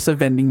that service a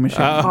vending machine.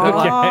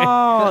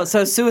 Oh,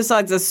 so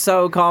suicides are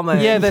so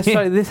common. Yeah,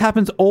 this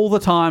happens all the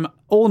time.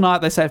 All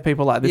night they save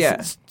people like this. Yeah.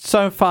 It's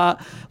so far,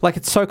 like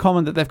it's so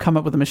common that they've come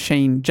up with a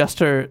machine just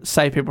to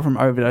save people from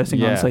overdosing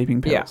Yeah. on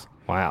sleeping pills. Yeah.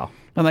 Wow.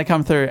 And they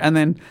come through and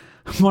then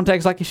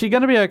Montag's like, is she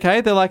going to be okay?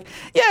 They're like,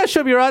 yeah,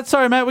 she'll be right.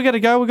 Sorry, mate, we got to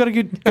go. We got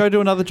to go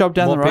do another job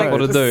down More the road.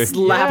 people to do.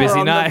 Slap her Busy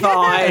on night. the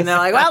thigh, and they're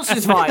like, well,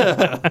 she's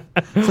fine.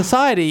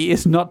 Society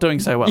is not doing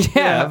so well.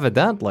 Yeah,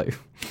 evidently.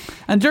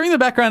 And during the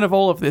background of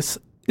all of this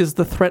is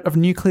the threat of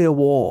nuclear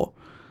war.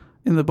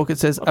 In the book it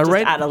says, Just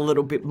add a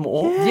little bit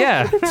more.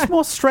 Yeah. It's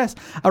more stress.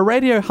 A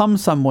radio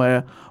hums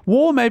somewhere.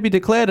 War may be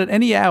declared at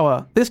any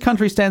hour. This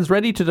country stands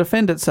ready to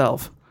defend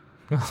itself.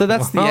 So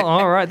that's Oh,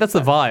 all right. That's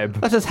the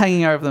vibe, that's just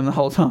hanging over them the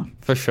whole time.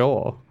 for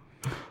sure.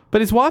 But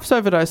his wife's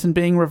overdose and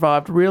being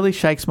revived really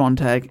shakes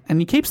Montag, and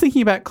he keeps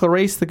thinking about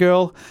Clarice, the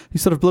girl who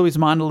sort of blew his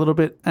mind a little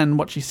bit, and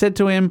what she said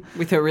to him.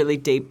 With her really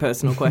deep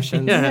personal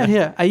questions.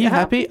 Yeah. Are you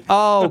happy?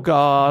 Oh,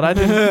 God, I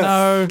didn't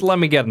know. Let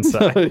me get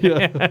inside.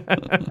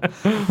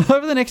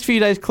 Over the next few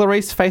days,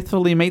 Clarice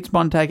faithfully meets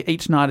Montag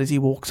each night as he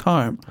walks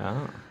home.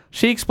 Oh.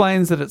 She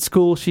explains that at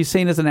school she's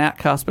seen as an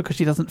outcast because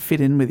she doesn't fit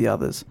in with the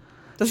others.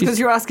 That's because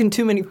you're asking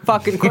too many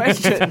fucking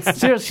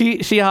questions.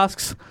 She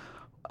asks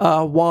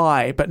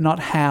why, but not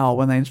how,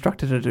 when they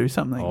instruct her to do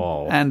something.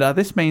 Oh. And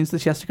this means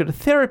that she has to go to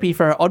therapy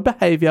for her odd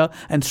behaviour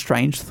and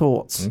strange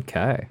thoughts.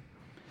 Okay.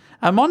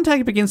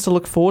 Montag begins to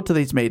look forward to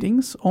these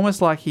meetings,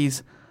 almost like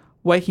he's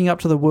waking up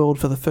to the world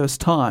for the first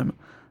time,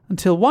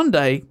 until one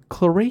day,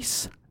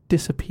 Clarice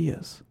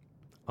disappears.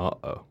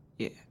 Uh-oh.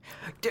 Yeah.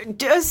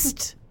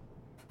 Just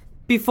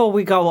before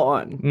we go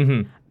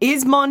on,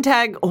 is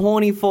Montag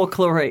horny for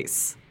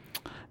Clarice?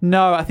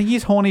 No, I think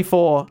he's horny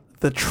for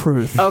the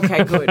truth.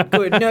 Okay, good.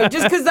 No,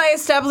 just because they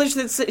established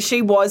that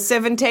she was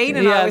 17,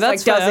 and I was like,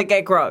 that's does fair. it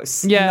get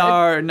gross?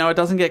 Yeah. No, it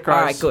doesn't get gross.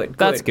 All right, good.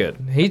 That's good.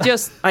 He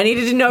just... I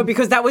needed to know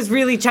because that was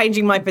really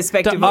changing my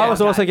perspective. I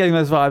was also getting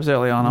those vibes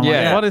early on. I'm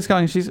Yeah. like, what is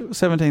going? She's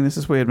 17. This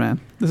is weird,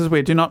 man. This is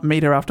weird. Do not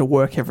meet her after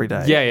work every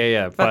day.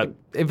 Yeah. But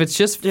if it's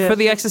just for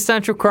the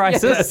existential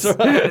crisis,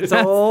 It's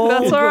all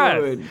that's all right.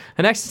 good.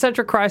 An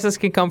existential crisis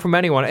can come from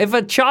anyone. If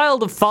a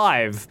child of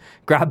 5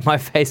 grabbed my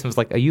face and was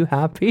like, "Are you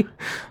happy?"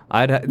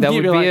 That would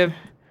You'd be be a...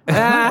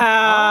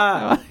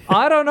 Ah,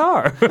 I don't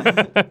know.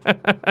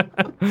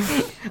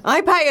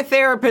 I pay a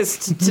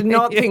therapist to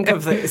not think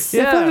of this. I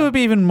feel like it would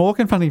be even more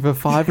confronting for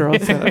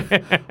 5-year-olds.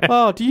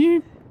 Oh, do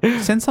you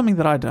sense something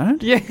that I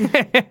don't?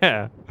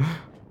 Yeah.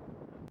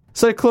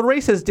 So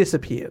Clarice has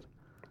disappeared.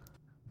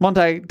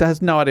 Montag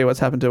has no idea what's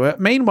happened to her.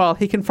 Meanwhile,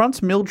 he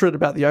confronts Mildred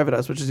about the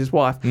overdose, which is his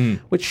wife,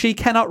 which she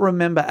cannot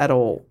remember at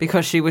all.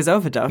 Because she was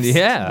overdosed.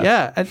 Yeah.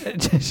 Yeah,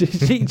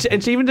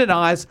 and she even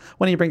denies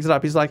when he brings it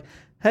up. He's like,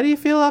 how do you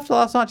feel after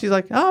last night? She's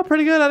like, oh,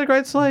 pretty good. I had a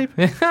great sleep.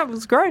 Yeah, it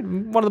was great.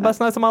 One of the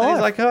best nights of my And life.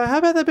 he's like, oh, how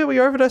about that bit where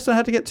you overdosed and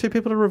had to get 2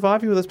 people to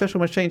revive you with a special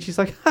machine? She's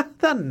like,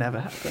 that never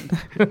happened.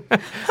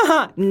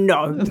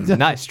 No.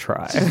 Nice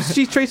try.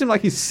 She treats him like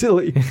he's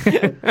silly.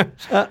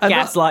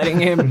 Gaslighting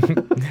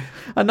him.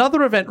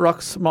 Another event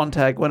rocks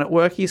Montag when at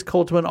work he's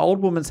called to an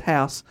old woman's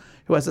house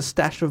who has a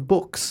stash of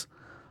books.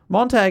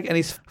 Montag and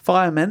his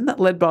firemen,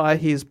 led by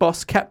his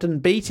boss Captain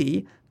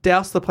Beatty,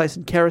 douse the place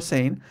in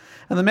kerosene,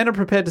 and the men are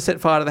prepared to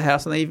set fire to the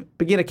house, and they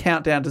begin a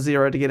countdown to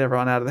 0 to get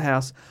everyone out of the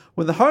house.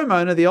 When the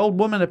homeowner, the old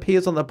woman,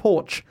 appears on the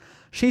porch,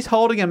 she's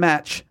holding a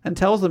match and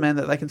tells the men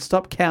that they can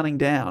stop counting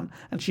down,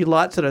 and she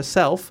lights it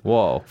herself,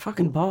 Whoa.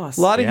 Fucking boss.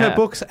 lighting her Yeah.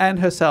 books and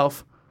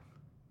herself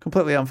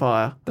completely on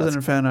fire. There's an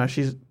inferno.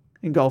 She's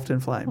engulfed in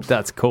flames.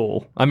 That's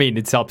cool. I mean,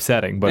 it's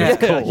upsetting, but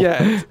it's cool.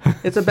 Yeah,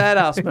 it's a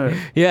badass move.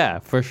 Yeah,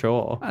 for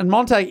sure. And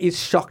Montag is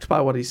shocked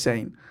by what he's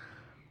seen.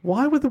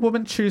 Why would the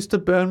woman choose to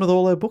burn with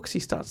all her books, he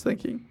starts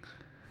thinking.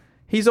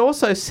 He's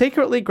also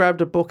secretly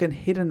grabbed a book and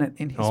hidden it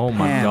in his Oh pants.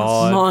 my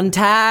God.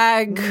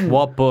 Montag.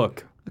 What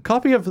book? A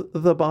copy of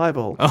the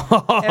Bible.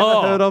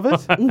 Ever heard of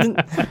it?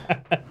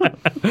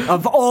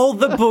 Of all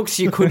the books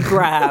you could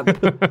grab.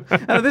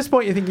 And at this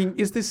point you're thinking,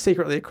 is this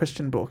secretly a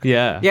Christian book?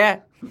 Yeah. Yeah.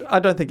 I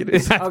don't think it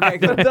is. Okay,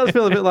 good. It does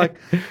feel a bit like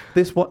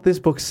this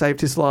book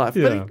saved his life.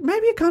 Yeah. But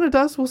maybe it kind of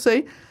does, we'll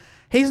see.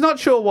 He's not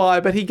sure why,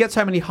 but he gets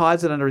home and he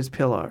hides it under his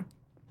pillow.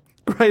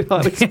 Great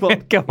hiding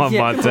spot. Come on,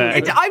 Yeah.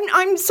 Montag.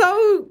 I'm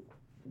so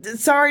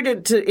sorry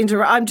to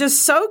interrupt. I'm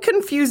just so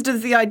confused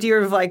at the idea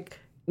of like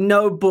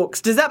no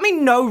books. Does that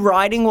mean no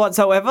writing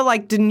whatsoever?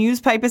 Like, do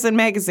newspapers and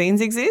magazines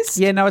exist?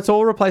 Yeah, no, it's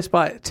all replaced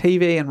by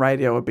TV and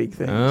radio are big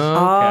things.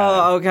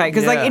 Oh, okay.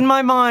 Because Yeah. like in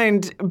my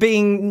mind,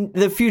 being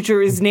the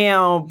future is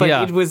now, but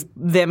Yeah. it was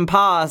them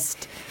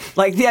past.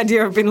 Like the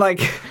idea of being like,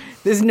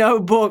 there's no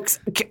books,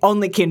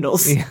 only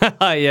Kindles. Yeah.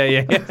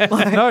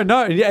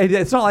 No,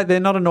 it's not like they're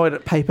not annoyed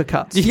at paper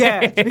cuts.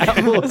 Yeah.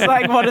 It's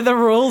like, what are the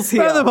rules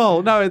here? None of them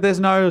all. No, there's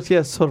no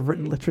sort of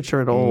written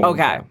literature at all.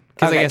 Okay.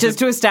 'Cause I Okay, guess just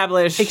to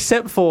establish.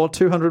 Except for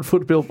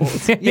 200-foot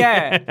billboards.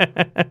 Yeah.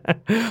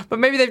 But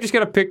maybe they've just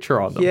got a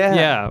picture on them. Yeah.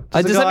 Yeah.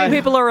 Just a Does that guy- mean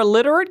people are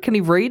illiterate? Can he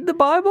read the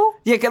Bible?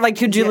 Yeah, like,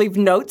 could you leave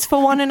notes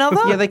for one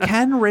another? Yeah, they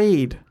can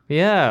read.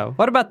 Yeah.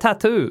 What about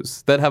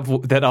tattoos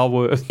that are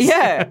words?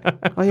 Yeah.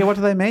 Oh, yeah, what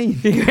do they mean?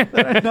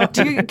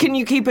 Can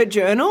you keep a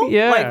journal?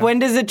 Yeah. Like, when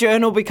does a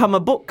journal become a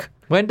book?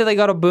 When do they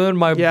got to burn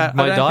my Yeah,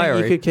 my I don't diary?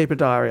 think you could keep a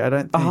diary. I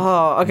don't think.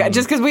 Oh, okay.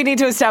 Just because we need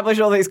to establish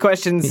all these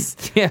questions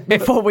Yeah.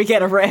 before we get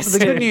The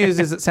arrested. good news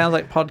is it sounds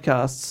like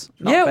podcasts.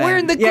 Not Yeah, we're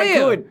in the bands. Yeah,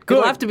 clear. good, good.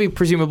 It'll have to be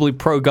presumably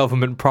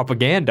pro-government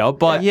propaganda,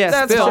 but Yes,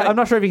 That's still, fine. I'm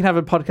not sure if you can have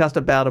a podcast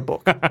about a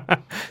book.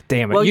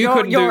 damn it, Well, you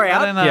couldn't you're do.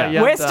 out. I don't know.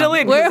 Yeah. We're still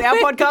in. 'Cause We're our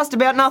in. podcast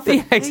about nothing.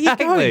 Yeah,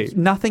 exactly.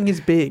 Nothing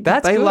is big.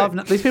 That's they good.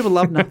 love these people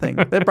love nothing.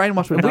 They're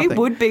brainwashed with We nothing.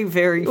 would be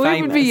very famous.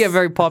 We would be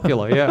very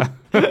popular. Yeah.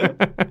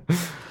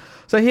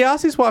 So he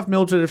asks his wife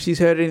Mildred if she's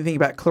heard anything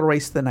about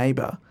Clarice the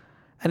neighbour,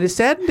 and is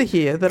saddened to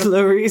hear that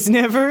Clarice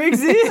never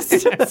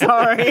exists.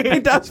 Sorry.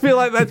 it does feel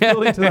like that's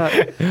building to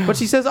that. But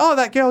she says, "Oh,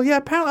 that girl. Yeah,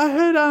 apparently I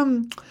heard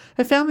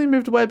her family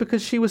moved away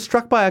because she was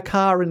struck by a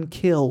car and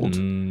killed."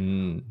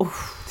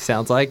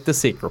 Sounds like the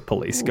secret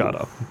police got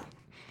her.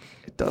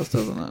 It does,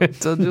 doesn't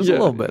it? So just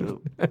a little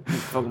bit.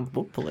 Fucking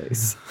book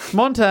police.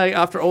 Montag,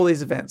 after all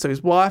these events, so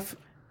his wife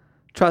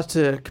tries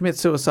to commit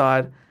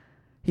suicide.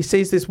 He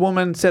sees this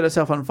woman set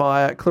herself on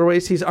fire.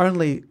 Clarice, his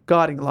only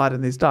guiding light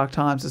in these dark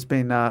times, has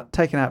been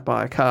taken out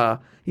by a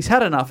car. He's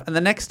had enough, and the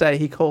next day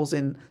he calls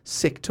in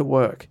sick to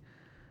work.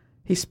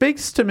 He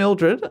speaks to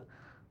Mildred,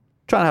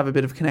 trying to have a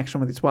bit of connection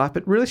with his wife,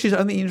 but really she's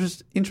only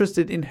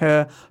interested in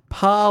her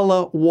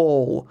parlour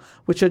wall,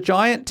 which are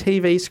giant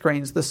TV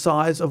screens the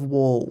size of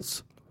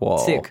walls. Whoa,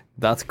 Sick.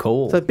 That's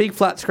cool. So big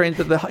flat screens,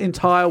 but the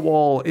entire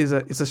wall is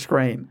a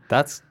screen.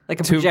 That's Like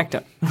a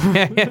projector.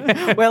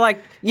 We're like,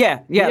 like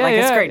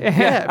a screen.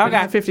 Yeah, but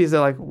Okay. in the 50s they're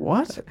like,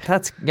 what?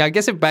 That's. Yeah, I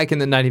guess if back in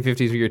the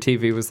 1950s, where your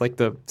TV was like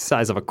the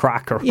size of a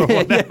cracker or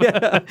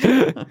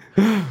whatever.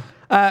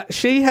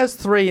 She has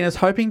 3 and is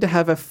hoping to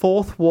have a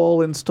 4th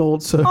wall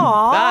installed soon.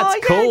 Aw, That's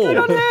yeah, cool. good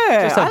on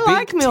her. Just a I big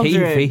like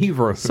Mildred. TV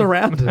room,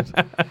 Surrounded.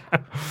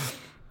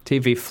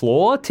 TV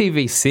floor,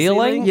 TV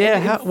ceiling.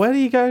 Yeah, where do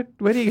you go?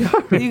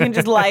 You can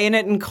just lay in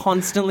it and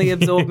constantly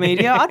absorb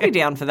media. I'd be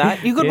down for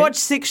that. You could watch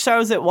 6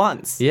 shows at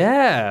once.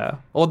 Yeah,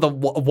 or the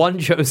one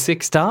show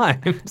 6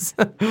 times.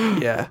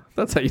 Yeah,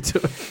 that's how you do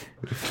it.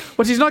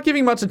 Well, she's not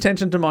giving much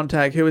attention to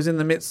Montag, who is in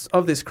the midst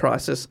of this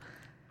crisis.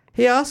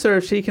 He asks her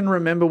if she can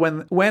remember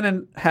when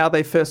and how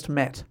they first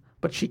met,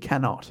 but she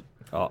cannot.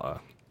 Uh-oh.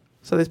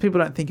 So these people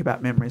don't think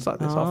about memories like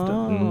this often.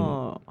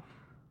 Oh.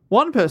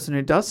 One person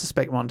who does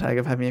suspect Montag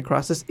of having a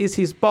crisis is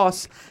his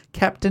boss,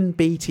 Captain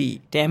Beatty,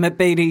 Damn it,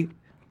 Beatty.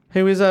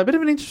 who is a bit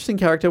of an interesting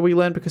character we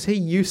learned because he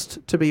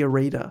used to be a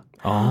reader.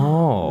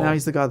 Oh. Now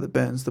he's the guy that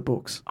burns the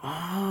books.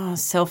 Oh,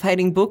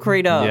 self-hating book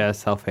reader. Yeah,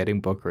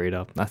 self-hating book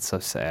reader. That's so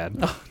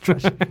sad.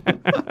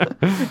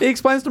 He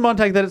explains to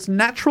Montag that it's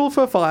natural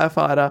for a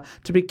firefighter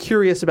to be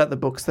curious about the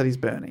books that he's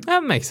burning.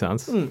 That makes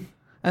sense.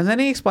 And then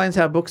he explains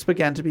how books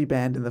began to be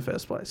banned in the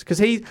first place. Because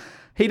he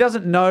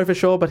doesn't know for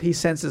sure, but he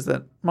senses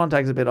that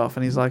Montag's a bit off,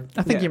 and he's like,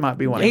 I think you might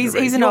be wanting to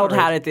read. He's an old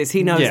hat at this.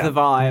 He knows Yeah. the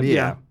vibe.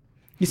 Yeah.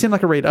 You seem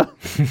like a reader.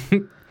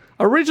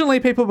 Originally,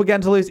 people began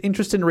to lose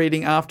interest in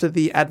reading after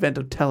the advent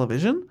of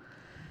television,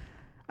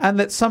 and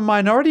that some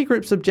minority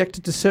groups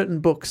objected to certain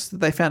books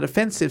that they found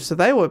offensive, so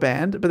they were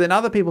banned, but then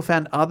other people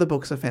found other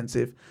books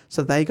offensive,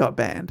 so they got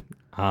banned.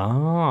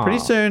 Oh. Pretty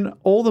soon,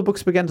 all the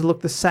books began to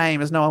look the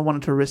same as no one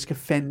wanted to risk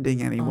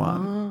offending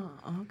anyone.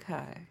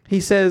 Okay.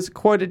 He says,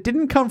 quote, "It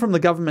didn't come from the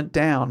government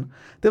down.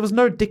 There was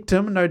no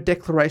dictum, no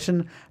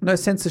declaration, no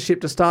censorship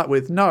to start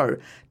with. No.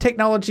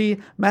 Technology,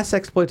 mass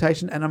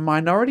exploitation, and a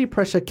minority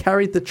pressure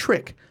carried the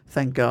trick,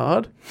 thank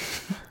God."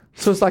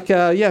 So it's like,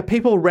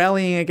 people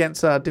rallying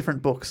against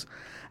different books.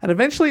 And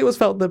eventually it was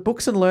felt that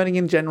books and learning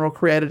in general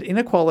created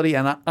inequality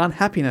and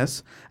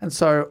unhappiness, and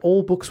so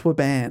all books were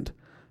banned.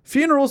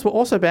 Funerals were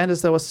also banned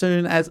as they were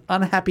seen as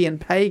unhappy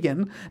and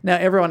pagan. Now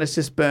everyone is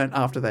just burnt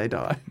after they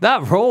die.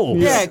 That rules.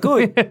 Yeah,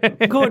 good.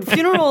 Good.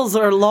 Funerals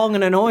are long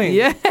and annoying.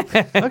 Yeah.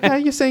 Okay,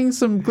 you're seeing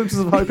some glimpses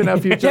of hope in our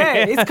future.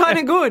 Yeah, it's kind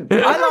of good.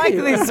 I like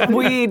this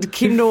weird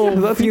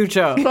Kindle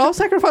future. But I'll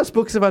sacrifice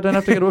books if I don't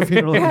have to go to a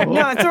funeral anymore.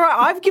 No, it's all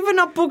right. I've given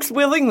up books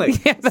willingly.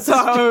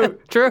 So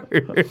True.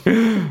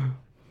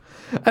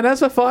 And as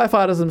for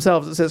firefighters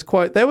themselves, it says,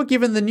 quote, "They were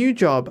given the new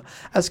job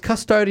as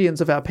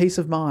custodians of our peace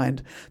of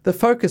mind, the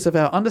focus of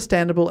our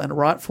understandable and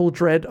rightful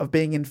dread of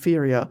being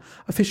inferior,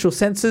 official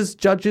censors,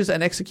 judges,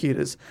 and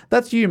executors.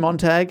 That's you,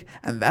 Montag,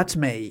 and that's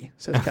me,"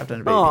 says Captain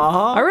Beatty.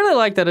 I really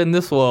like that in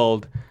this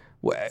world.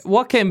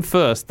 What came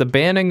first, the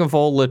banning of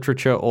all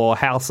literature or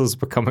houses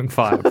becoming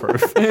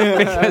fireproof?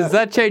 Because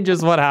that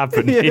changes what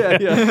happened.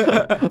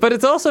 Yeah. But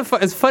it's also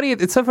it's funny.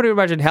 It's so funny to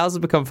imagine houses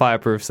become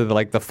fireproof, so they're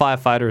like the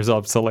firefighter is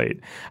obsolete,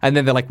 and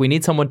then they're like, we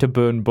need someone to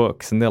burn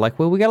books, and they're like,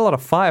 well, we got a lot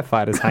of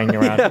firefighters hanging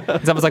around.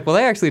 And someone's like,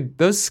 well,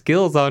 those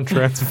skills aren't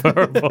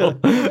transferable.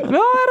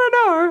 No, I don't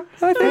know.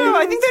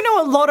 I think they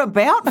know a lot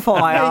about You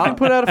fire. can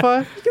put out a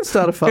fire. You can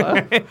start a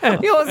fire.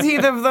 You always hear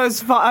of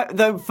those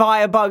the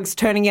firebugs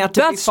turning out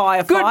to be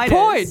firefighters.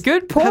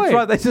 Good point.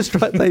 That's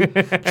right. They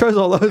chose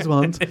all those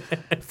ones,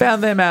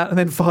 found them out, and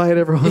then fired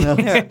everyone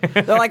else.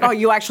 They're like, oh,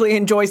 you actually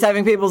enjoy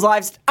saving people's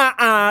lives? No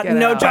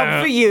out.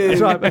 job for you. That's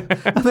right.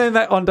 And then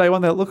on day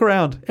one, they'll look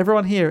around.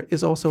 Everyone here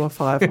is also a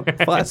fire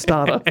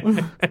starter.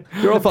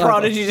 You're all fire.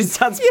 Prodigy just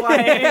starts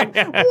playing.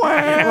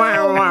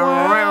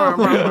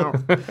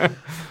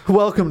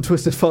 Welcome,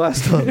 Twisted Fire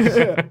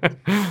Starters.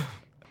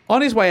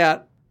 On his way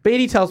out,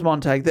 Beatty tells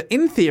Montag that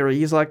in theory,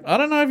 he's like, I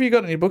don't know if you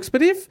got any books,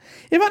 but if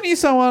I knew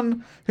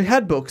someone who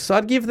had books,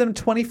 I'd give them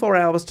 24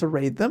 hours to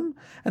read them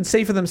and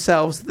see for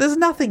themselves that there's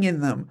nothing in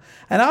them.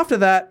 And after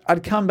that,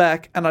 I'd come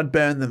back and I'd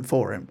burn them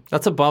for him.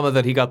 That's a bummer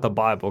that he got the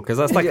Bible, because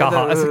that's like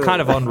that's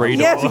kind of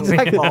unreadable. Yes,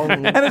 exactly.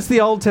 And it's the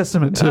Old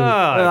Testament too.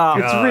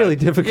 It's really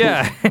difficult.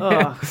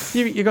 Yeah.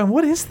 You're going,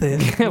 what is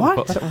this?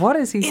 What? What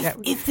is he?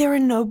 If there are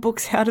no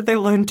books, how did they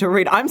learn to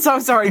read? I'm so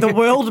sorry. The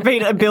world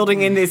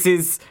building in this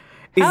is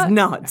is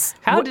nuts.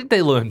 How did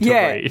they learn to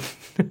read?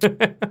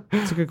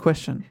 That's a good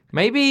question.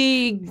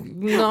 Maybe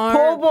no.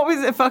 Paul, what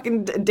was it?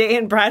 Fucking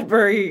Dan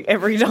Bradbury.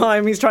 Every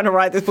time he's trying to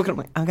write this book, I'm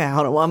like, okay,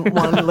 hold on, one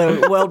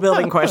little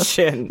world-building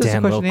question. There's a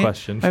Damn little here.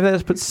 question. Maybe they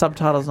just put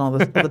subtitles on all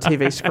the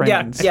TV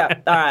screens. Yeah,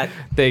 all right.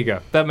 There you go.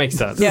 That makes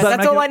sense. Yeah, that that's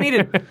make all it- I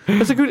needed.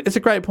 It's a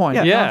great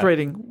point. Yeah. I was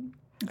reading.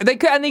 They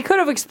could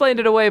have explained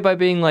it away by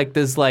being like,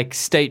 there's like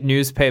state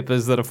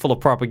newspapers that are full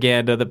of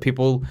propaganda that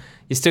people,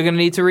 you're still going to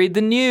need to read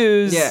the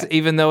news, Yeah.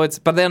 even though it's,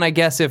 but then I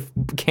guess if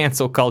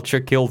cancel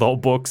culture killed all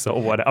books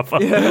or whatever.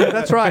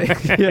 That's right.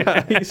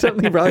 Yeah, he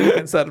certainly rallied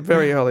against that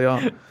very early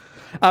on.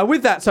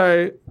 With that,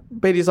 so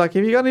Beatty's like,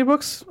 have you got any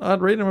books?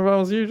 I'd read them if I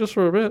was you, just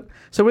for a bit.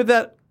 So with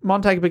that,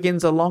 Montag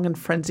begins a long and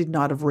frenzied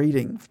night of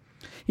reading.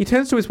 He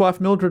turns to his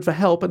wife Mildred for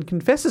help and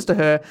confesses to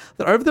her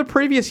that over the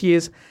previous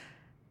years,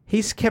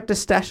 he's kept a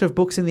stash of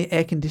books in the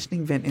air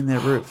conditioning vent in their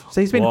roof.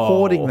 So he's been Whoa.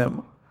 hoarding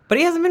them. But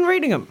he hasn't been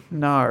reading them.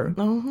 No.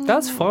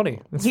 That's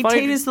funny. It's He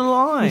funny. teeters the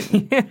line.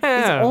 He's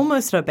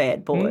almost a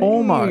bad boy.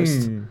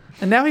 Almost.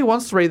 And now he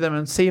wants to read them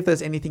and see if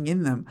there's anything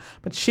in them.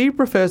 But she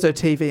prefers her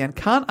TV and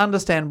can't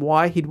understand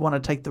why he'd want to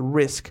take the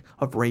risk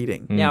of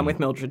reading. Yeah, I'm with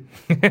Mildred.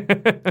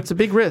 It's a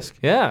big risk.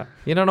 Yeah,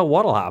 you don't know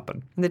what'll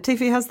happen. The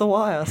TV has the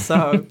wire,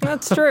 so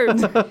That's true.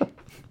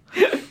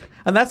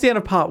 And that's the end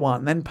of part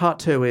one. Then part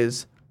two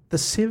is The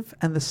Sieve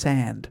and the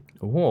Sand.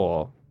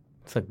 Oh,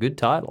 it's a good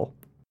title.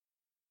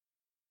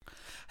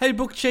 Hey,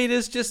 book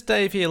cheaters, just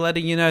Dave here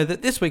letting you know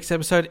that this week's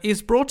episode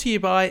is brought to you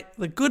by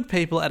the good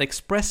people at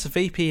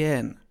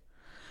ExpressVPN.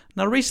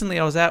 Now, recently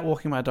I was out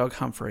walking my dog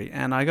Humphrey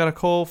and I got a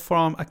call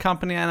from a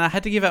company and I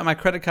had to give out my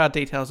credit card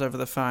details over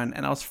the phone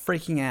and I was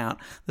freaking out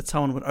that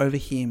someone would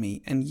overhear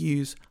me and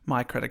use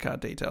my credit card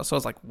details. So I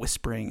was like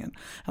whispering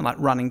and like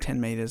running 10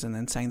 meters and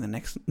then saying the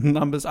next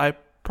numbers. I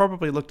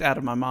probably looked out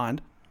of my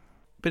mind.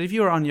 But if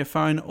you are on your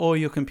phone or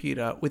your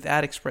computer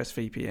without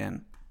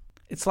ExpressVPN,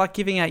 it's like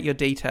giving out your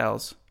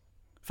details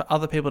for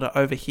other people to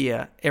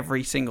overhear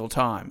every single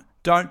time.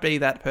 Don't be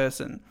that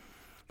person.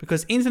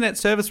 Because internet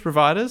service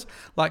providers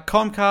like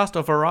Comcast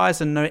or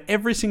Verizon know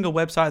every single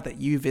website that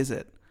you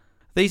visit.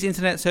 These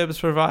internet service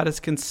providers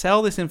can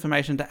sell this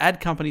information to ad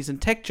companies and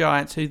tech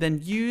giants who then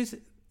use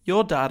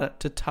your data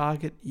to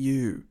target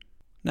you.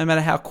 No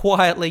matter how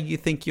quietly you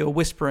think you're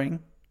whispering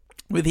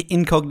with the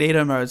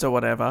incognito modes or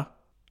whatever,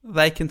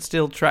 they can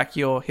still track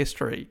your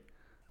history.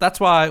 That's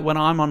why when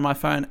I'm on my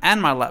phone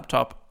and my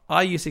laptop,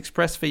 I use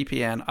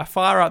ExpressVPN. I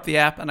fire up the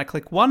app and I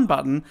click one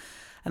button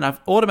and I've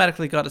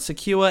automatically got a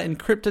secure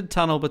encrypted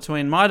tunnel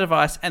between my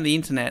device and the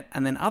internet,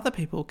 and then other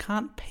people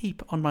can't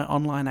peep on my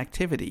online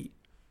activity.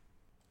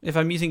 If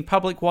I'm using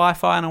public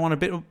Wi-Fi and I want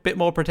a bit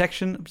more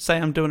protection, say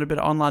I'm doing a bit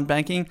of online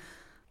banking,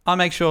 I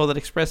make sure that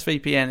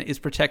ExpressVPN is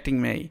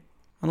protecting me.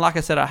 And like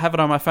I said, I have it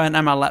on my phone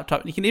and my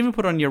laptop. You can even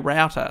put it on your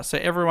router, so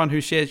everyone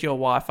who shares your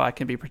Wi-Fi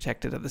can be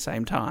protected at the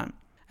same time.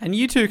 And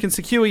you too can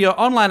secure your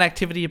online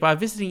activity by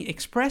visiting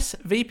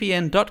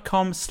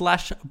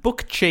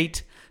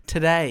expressvpn.com/bookcheat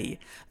today.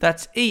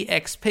 That's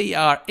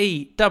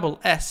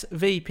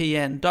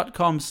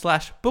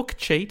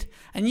expressvpn.com/bookcheat,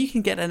 and you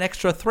can get an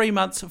extra 3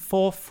 months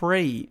for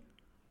free.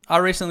 I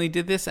recently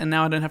did this, and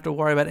now I don't have to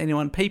worry about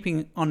anyone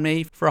peeping on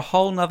me for a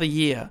whole nother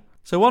year.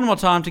 So one more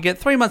time, to get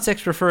 3 months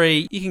extra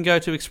free, you can go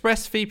to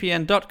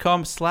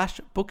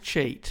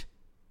expressvpn.com/bookcheat.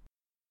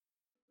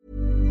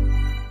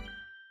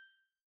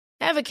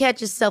 Ever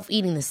catch yourself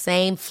eating the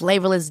same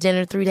flavorless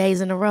dinner 3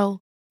 days in a row?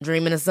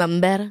 Dreaming of something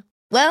better?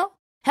 Well,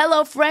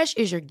 HelloFresh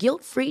is your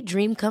guilt-free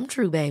dream come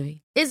true,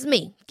 baby. It's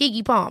me,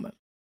 Keke Palmer.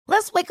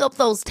 Let's wake up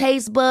those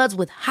taste buds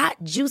with hot,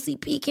 juicy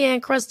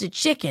pecan-crusted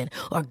chicken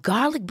or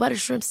garlic butter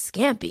shrimp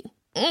scampi.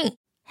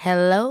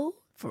 Hello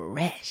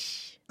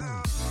Fresh.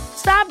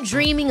 Stop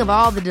dreaming of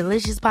all the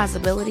delicious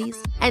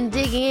possibilities and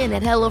dig in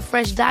at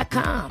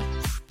HelloFresh.com.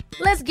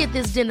 Let's get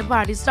this dinner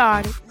party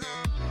started.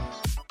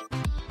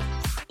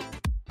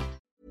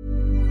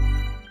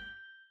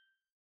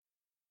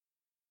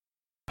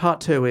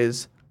 Part two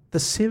is The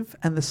Sieve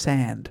and the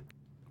Sand.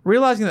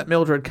 Realising that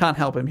Mildred can't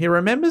help him, he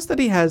remembers that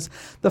he has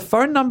the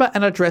phone number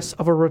and address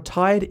of a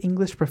retired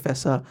English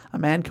professor, a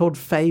man called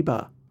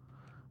Faber.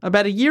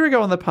 About a year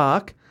ago in the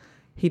park,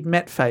 he'd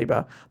met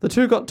Faber. The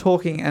two got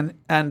talking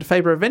and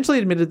Faber eventually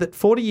admitted that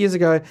 40 years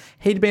ago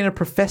he'd been a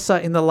professor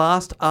in the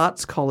last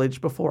arts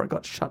college before it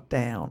got shut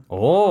down.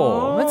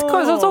 Oh, that's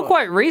all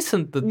quite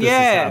recent that this Yeah.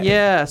 has happened.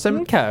 Yeah, so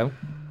Okay.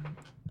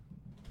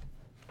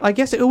 I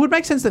guess it would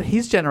make sense that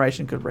his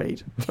generation could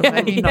read. But Yeah,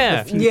 maybe not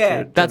yeah. the future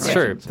Yeah. That's true.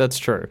 generations. That's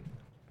true.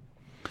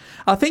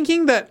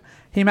 Thinking that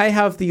he may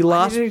have the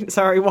last...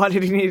 Why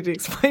did he need to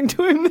explain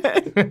to him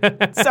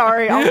that?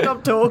 Sorry, I'll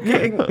stop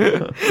talking.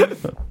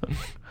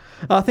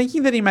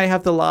 Thinking that he may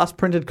have the last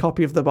printed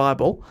copy of the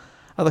Bible,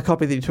 the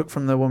copy that he took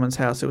from the woman's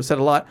house who was set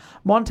alight,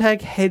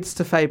 Montag heads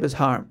to Faber's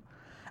home.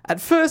 At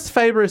first,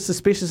 Faber is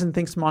suspicious and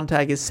thinks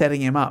Montag is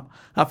setting him up.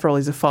 After all,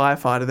 he's a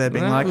firefighter. They're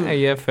being like,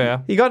 Yeah,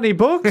 fair. you got any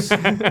books?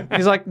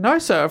 He's like, no,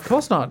 sir, of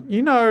course not.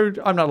 You know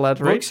I'm not allowed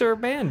to read. Books are a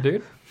band,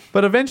 dude.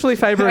 But eventually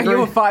Faber Are you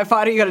a agrees.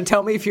 firefighter? You got to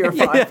tell me if you're a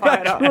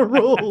firefighter. A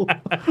rule.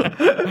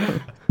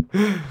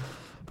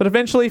 But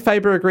eventually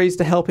Faber agrees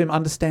to help him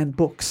understand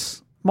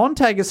books.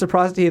 Montag is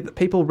surprised to hear that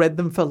people read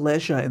them for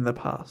leisure in the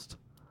past.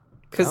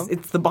 Because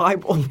it's the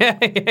Bible. Yeah,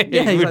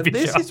 You he's would like, be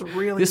this shocked. is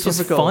really This was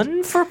difficult.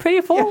 fun for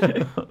people?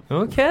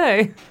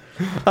 Okay.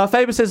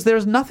 Faber says there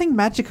is nothing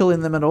magical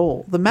in them at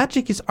all. The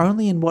magic is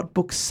only in what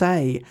books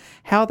say,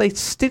 how they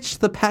stitched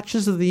the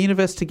patches of the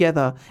universe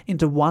together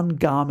into one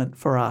garment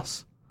for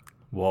us.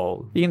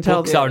 Whoa. You can tell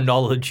books the- are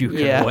knowledge you can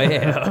Yeah.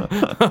 wear.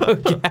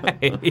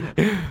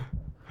 Okay.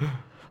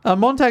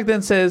 Montag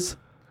then says,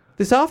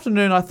 this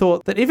afternoon I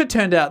thought that if it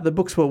turned out the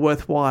books were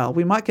worthwhile,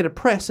 we might get a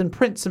press and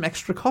print some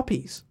extra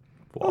copies.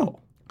 Whoa.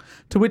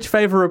 To which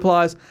Faber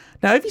replies,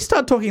 now if you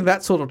start talking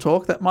that sort of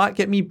talk, that might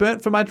get me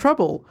burnt for my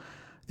trouble.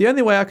 The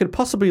only way I could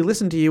possibly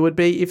listen to you would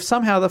be if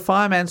somehow the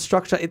fireman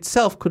structure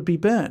itself could be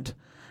burnt.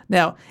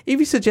 Now, if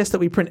you suggest that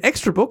we print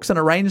extra books and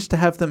arrange to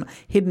have them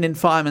hidden in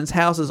firemen's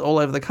houses all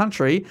over the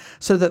country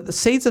so that the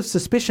seeds of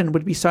suspicion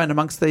would be sown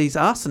amongst these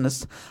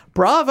arsonists,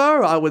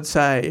 bravo, I would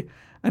say.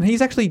 And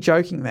he's actually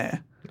joking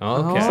there.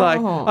 Okay. It's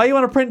like, oh, you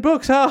want to print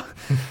books, huh?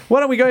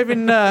 Why don't we go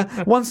even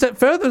one step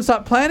further and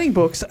start planning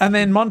books? And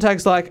then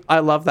Montag's like, I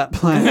love that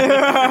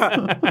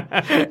plan.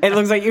 It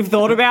looks like you've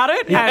thought about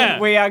it,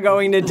 and we are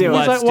going to do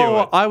He's it. like, do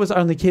well, it. I was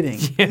only kidding.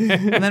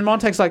 And then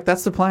Montag's like,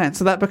 that's the plan.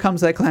 So that becomes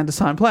their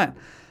clandestine plan.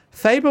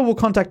 Faber will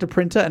contact a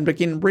printer and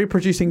begin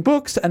reproducing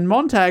books, and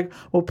Montag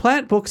will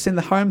plant books in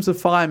the homes of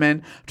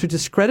firemen to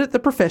discredit the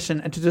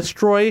profession and to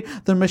destroy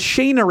the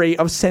machinery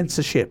of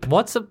censorship.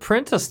 What's a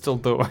printer still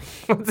doing?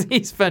 What's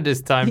he spend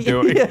his time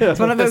doing? Yeah. It's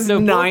one of those No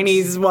books.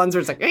 90s ones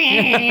where it's like,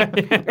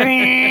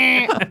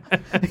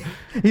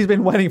 He's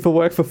been waiting for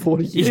work for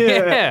 40 years.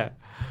 Yeah.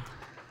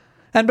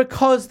 And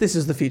because this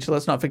is the future,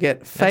 let's not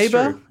forget,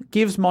 Faber true.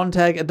 gives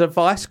Montag a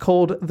device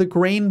called the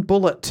Green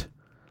Bullet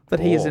that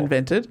he has Oh.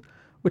 invented,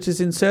 which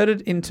is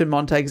inserted into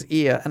Montag's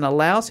ear and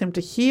allows him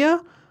to hear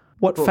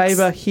what Books.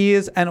 Faber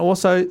hears and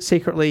also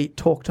secretly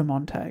talk to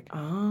Montag.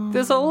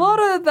 There's a lot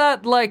of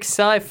that, like,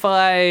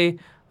 sci-fi,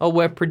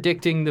 we're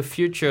predicting the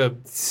future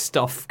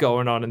stuff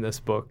going on in this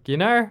book, you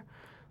know?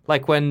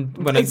 Like when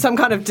it's some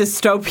kind of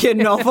dystopian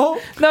novel.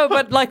 No,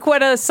 but like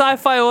when a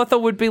sci-fi author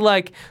would be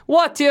like,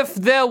 what if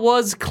there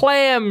was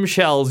clam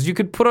shells you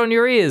could put on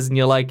your ears? And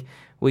you're like,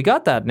 we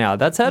got that now.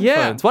 That's headphones.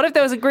 Yeah. What if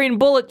there was a green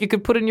bullet you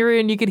could put in your ear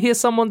and you could hear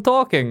someone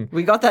talking?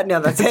 We got that now.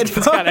 That's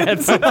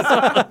headphones.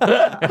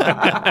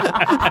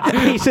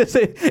 He's just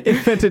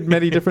invented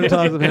many different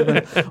types of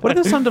headphones. What if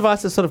there's some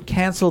device that sort of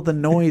cancelled the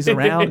noise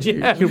around you?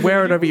 Yeah. You could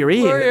wear it over your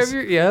ears.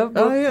 Yeah.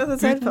 Oh, yeah,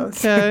 that's headphones.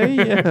 Okay,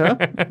 yeah.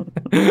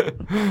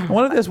 I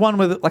wonder if there's one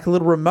with like a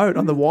little remote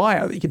on the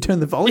wire that you can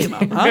turn the volume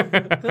up, huh?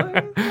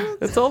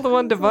 It's all the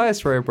one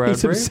device, Ray He's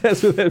Bradbury.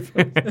 obsessed with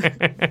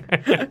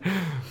headphones.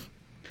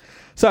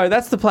 So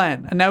that's the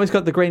plan. And now he's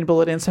got the green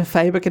bullet in so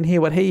Faber can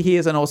hear what he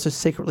hears and also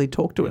secretly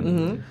talk to him.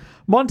 Mm-hmm.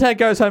 Montag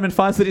goes home and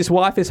finds that his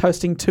wife is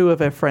hosting two of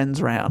her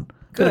friends round.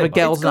 Bit of a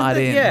girls' It's good night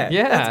that- in. Yeah,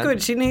 Yeah. that's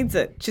good. She needs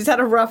it. She's had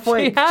a rough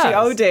week. has. She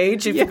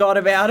OD'd. She forgot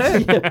about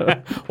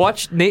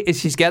it.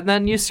 She's getting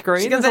that new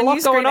screen. She got There's that a lot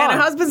new screen, going and her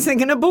on. husband's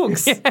thinking of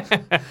books.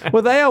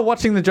 Well, they are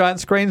watching the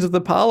giant screens of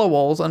the parlour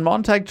walls, and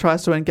Montag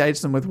tries to engage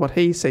them with what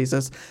he sees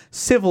as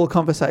civil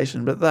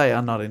conversation, but they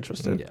are not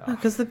interested.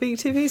 Because the big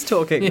TV's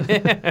talking.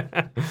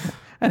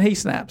 And he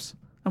snaps.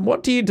 And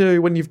what do you do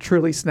when you've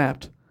truly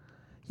snapped?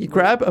 You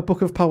grab a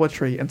book of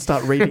poetry and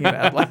start reading it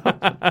out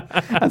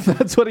loud. And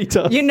that's what he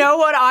does. You know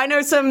what? I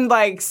know some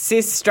like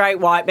cis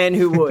straight white men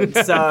who would.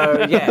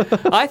 So yeah.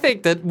 I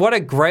think that what a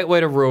great way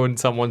to ruin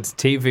someone's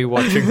TV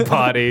watching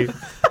party.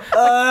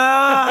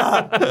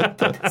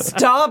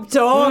 Stop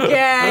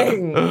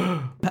talking.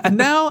 And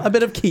now a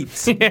bit of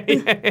Keats.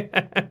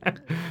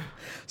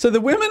 So the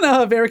women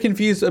are very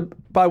confused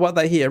by what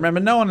they hear.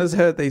 Remember, no one has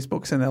heard these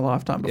books in their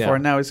lifetime before, Yeah.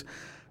 and now he's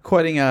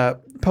quoting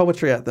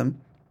poetry at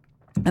them.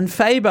 And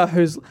Faber,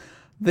 who's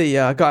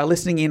the guy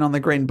listening in on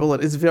the Green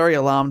Bullet, is very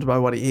alarmed by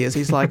what he hears.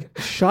 He's like,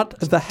 shut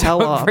the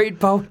hell up.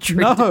 Read poetry,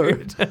 No,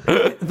 dude.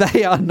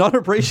 they are not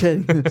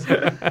appreciating this.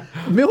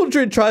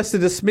 Mildred tries to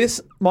dismiss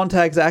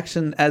Montag's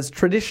action as a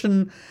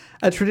tradition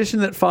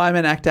that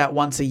firemen act out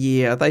once a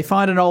year. They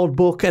find an old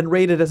book and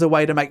read it as a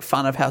way to make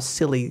fun of how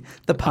silly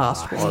the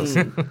past was.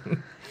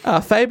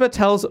 Faber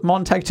tells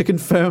Montag to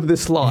confirm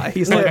this lie.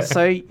 He's like,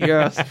 say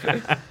yes.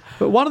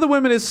 But one of the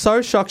women is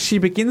so shocked she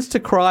begins to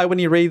cry when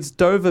he reads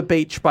Dover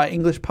Beach by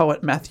English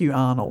poet Matthew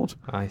Arnold.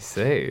 I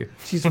see.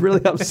 She's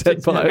really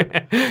upset by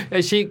it.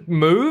 Is she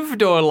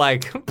moved or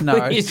like, No,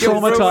 please, you're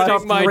traumatized.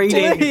 ruining my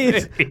Reading.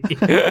 Please.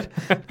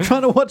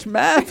 Trying to watch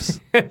maths.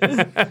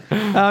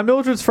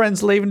 Mildred's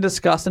friends leave in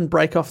disgust and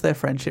break off their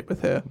friendship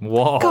with her.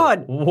 Whoa.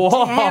 God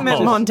Whoa. damn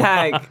it,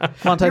 Montag.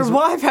 Montag's- Your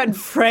wife had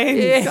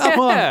friends. Yeah. Come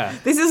on.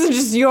 This isn't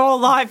just your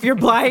life you're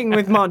playing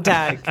with,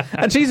 Montag.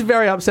 And she's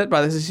very upset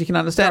by this, as you can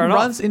understand. Fair enough.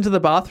 Runs into the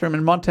bathroom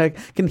and Montag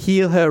can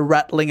hear her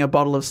rattling a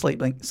bottle of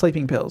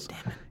sleeping pills.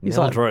 He's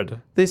like,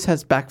 Mildred. this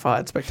has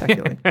backfired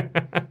spectacularly.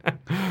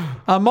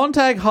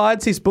 Montag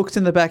hides his books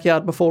in the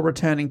backyard before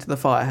returning to the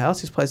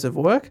firehouse, his place of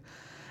work.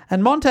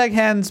 And Montag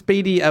hands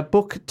Beatty a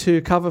book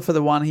to cover for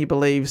the one he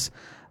believes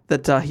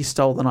that he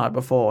stole the night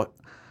before.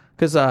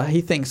 because he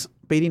thinks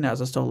Beatty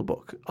knows I stole the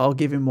book. I'll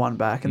give him one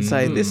back and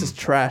say, this is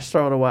trash,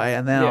 throw it away,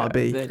 and then I'll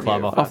be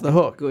Clever. off the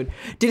hook. Good.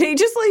 Did he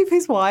just leave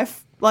his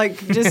wife? Like,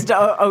 just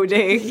OD?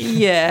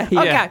 Yeah.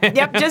 Okay,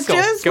 yep, just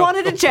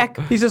wanted to check.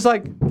 He's just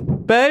like,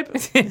 babe,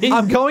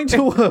 I'm going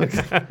to work.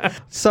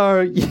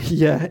 So,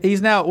 yeah,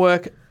 he's now at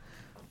work.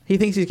 He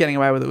thinks he's getting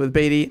away with it with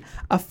Beatty.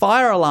 A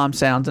fire alarm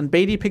sounds and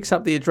Beatty picks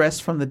up the address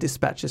from the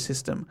dispatcher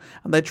system.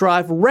 And they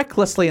drive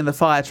recklessly in the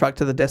fire truck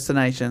to the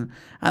destination.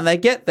 And they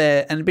get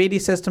there and Beatty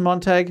says to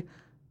Montag,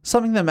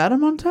 "Something the matter,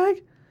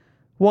 Montag?"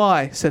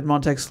 "Why?" said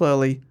Montag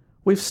slowly.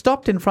 "We've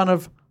stopped in front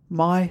of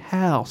my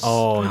house."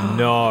 Oh,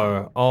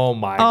 no. Oh,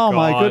 my God. Oh,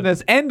 my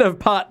goodness. End of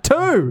part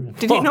 2.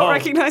 Did he not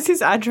recognize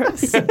his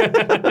address?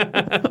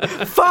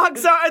 Fuck,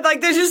 sorry.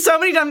 Like, there's just so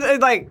many times,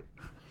 like,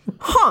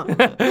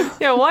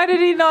 Yeah, why did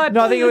he not?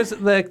 No, I think it was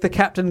the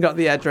captain got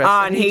the address.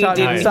 And he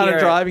didn't started hear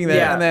it. driving there.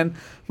 Yeah. And then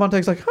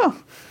Montag's like,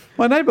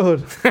 my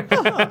neighborhood.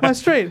 My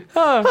street.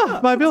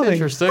 My building.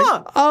 Interesting.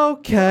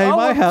 Okay,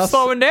 my I'm house.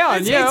 slowing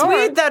down. It's all right.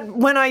 weird that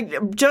when I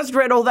just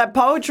read all that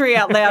poetry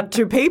out loud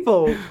to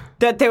people,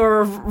 that there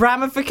were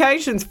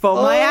ramifications for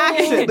my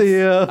actions.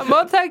 Yeah.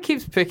 Montag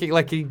keeps picking,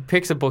 like, he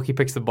picks a book, he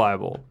picks the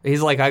Bible.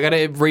 He's like, I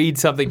gotta read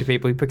something to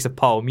people. He picks a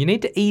poem. You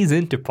need to ease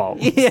into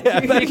poems.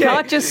 Yeah, You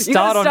can't just You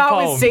gotta start on start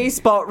poem. with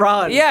C-Spot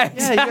Run. Yeah,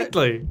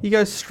 exactly. You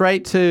go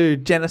straight to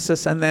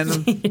Genesis and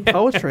then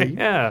poetry.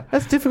 Yeah.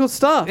 That's difficult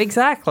stuff.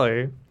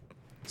 Exactly.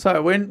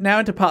 So we're now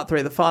into part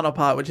 3, the final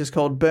part, which is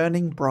called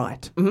Burning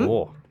Bright.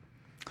 Oh.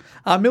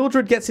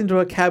 Mildred gets into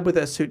a cab with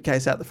her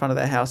suitcase out the front of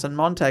their house, and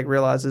Montag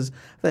realizes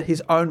that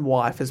his own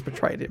wife has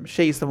betrayed him.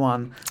 She's the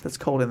one that's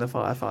called in the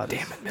firefighters.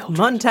 Damn it, Mildred.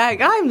 Montag,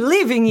 I'm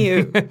leaving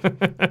you.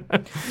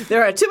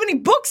 There are too many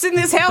books in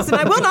this house and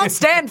I will not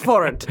stand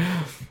for it.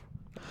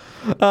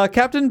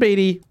 Captain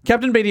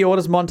Beatty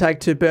orders Montag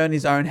to burn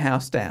his own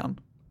house down.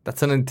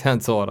 That's an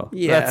intense order.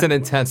 Yeah. That's an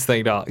intense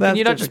thing, dog. Can That's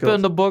you not just difficult.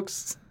 burn the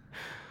books?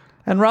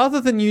 And rather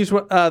than use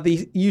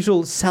the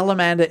usual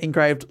salamander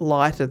engraved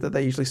lighter that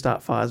they usually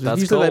start fires with, That's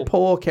usually cool. they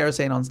pour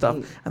kerosene on stuff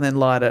and then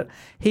light it,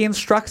 he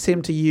instructs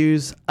him to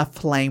use a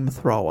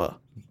flamethrower.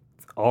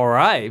 All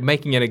right.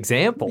 Making an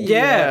example.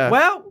 Yeah.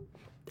 Well,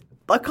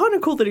 kind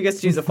of cool that he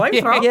gets to use a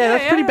flamethrower. Yeah,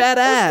 that's pretty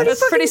badass.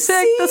 That's pretty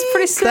sick. That's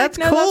pretty sick. That's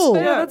No, cool.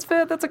 That's fair. That's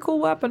fair. That's a cool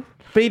weapon.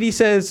 Beatty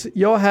says,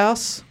 "Your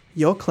house,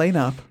 your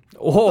cleanup."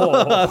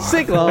 Oh.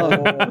 Sick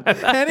line.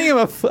 Handing him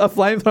a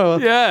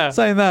flamethrower. Yeah.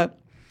 Saying that.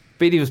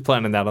 Beatty was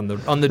planning that on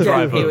the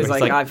drive he over. was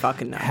He's like, I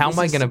fucking know. How am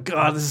I going to...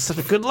 God, this is such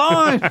a good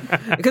line.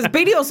 Because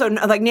Beatty also,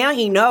 like, now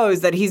he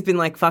knows that he's been,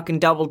 like, fucking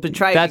double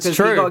betrayed. That's because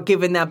true. he got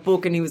given that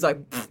book and he was like,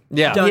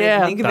 Yeah. don't Yeah,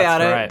 even think that's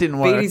about right. it. Didn't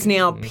work. Beatty's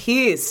now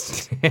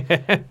pissed.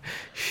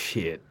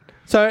 Shit.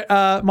 So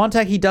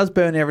Montag, he does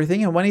burn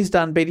everything, and when he's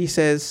done, Beatty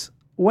says,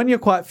 "When you're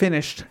quite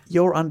finished,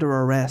 you're under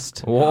arrest."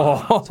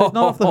 Whoa. So he's not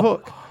off the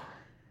hook.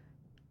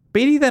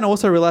 Beatty then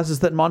also realizes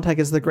that Montag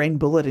has the green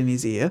bullet in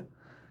his ear,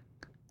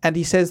 and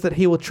he says that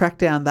he will track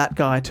down that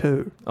guy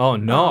too. Oh,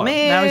 no. Oh,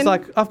 man. Now he's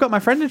like, "I've got my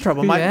friend in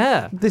trouble,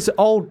 Yeah. this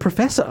old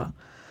professor."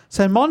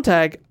 So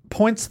Montag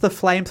points the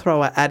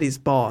flamethrower at his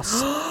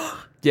boss.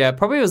 Yeah,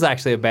 probably was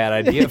actually a bad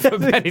idea for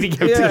Betty to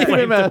give Yeah, to give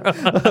him a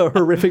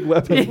horrific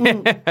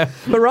weapon.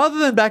 But rather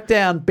than back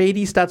down,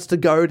 Beatty starts to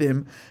goad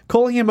him,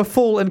 calling him a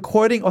fool and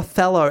quoting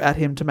Othello at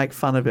him to make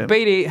fun of him.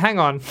 Beatty, hang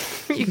on.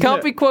 You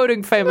can't be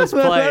quoting famous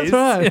plays.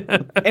 That's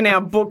right. In our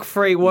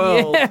book-free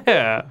world.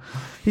 Yeah.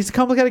 He's a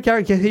complicated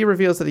character. He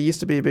reveals that he used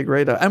to be a big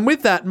reader. And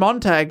with that,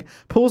 Montag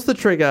pulls the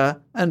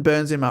trigger and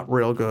burns him up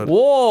real good.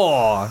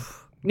 Whoa.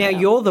 Now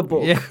you're the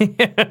book.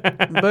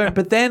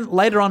 But then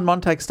later on,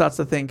 Montag starts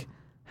to think,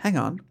 hang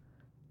on,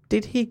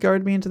 did he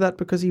goad me into that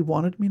because he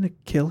wanted me to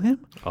kill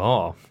him?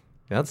 Oh,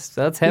 that's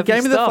He heavy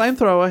gave me the stuff.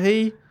 flamethrower.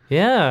 He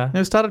Yeah.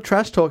 started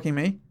trash talking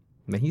me.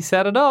 He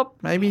set it up.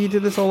 Maybe he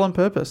did this all on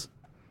purpose.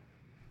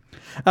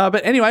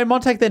 But anyway,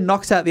 Montag then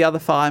knocks out the other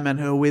firemen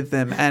who are with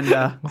them and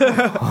All he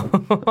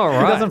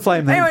right. doesn't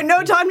flame them. Anyway,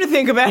 no time to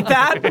think about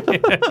that.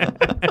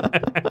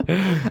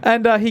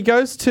 And he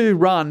goes to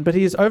run, but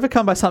he is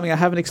overcome by something I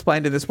haven't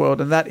explained in this world,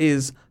 and that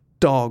is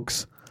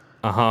dogs.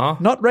 Uh-huh.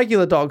 Not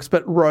regular dogs,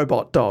 but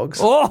robot dogs.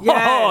 Oh,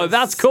 Yes.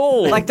 that's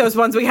cool. Like those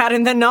ones we had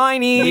in the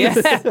 90s.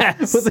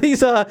 yes. Well,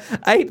 these are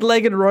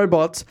 8-legged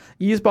robots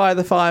used by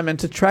the firemen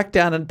to track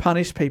down and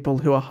punish people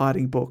who are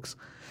hiding books.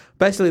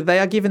 Basically, they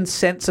are given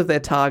scents of their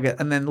target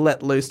and then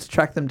let loose to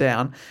track them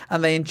down,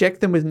 and they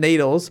inject them with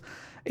needles,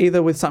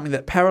 either with something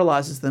that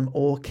paralyzes them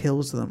or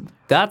kills them.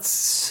 That's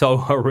so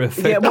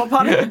horrific. Yeah, what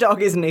part of the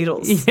dog is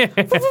needles?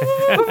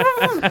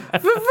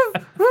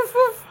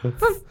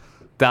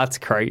 That's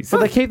crazy. But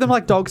they keep them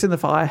like dogs in the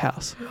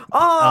firehouse. Oh,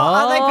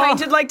 are they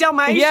painted like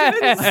Dalmatians?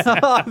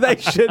 Yeah. They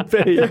should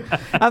be.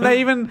 And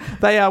they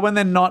when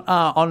they're not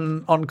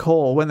on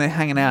call, when they're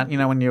hanging out, you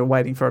know, when you're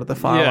waiting for the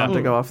fire alarm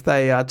to go off,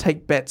 they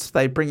take bets.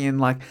 They bring in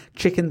like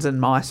chickens and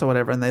mice or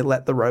whatever, and they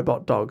let the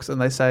robot dogs, and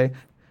they say,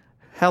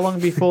 how long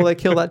before they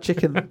kill that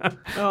chicken?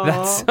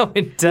 That's so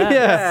intense.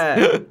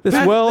 Yeah.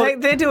 This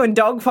world. They're doing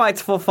dog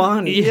fights for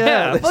fun.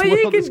 Yeah, this well, you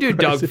world can is do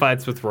dog crazy.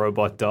 fights with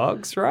robot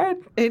dogs, right?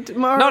 It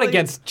Not morally-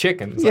 against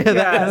chickens. Yeah,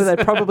 Yes. they're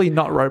probably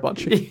not robot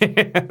chickens.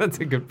 Yeah, that's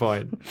a good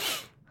point.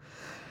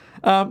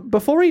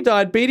 Before he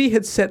died, Beatty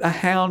had set a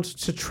hound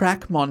to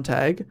track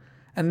Montag,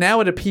 and now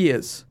it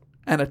appears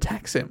and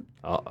attacks him.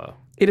 Uh-oh.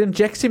 It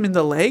injects him in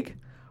the leg,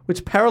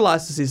 which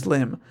paralyzes his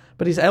limb,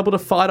 but he's able to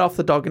fight off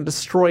the dog and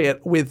destroy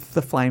it with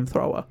the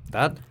flamethrower.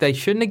 That they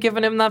shouldn't have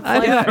given him that I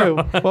flame.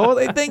 know. What were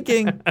they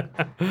thinking?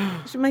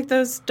 should make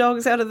those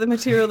dogs out of the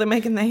material they're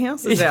making their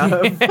houses out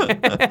of.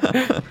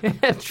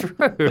 Yeah,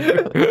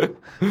 true.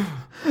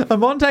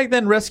 Montag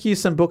then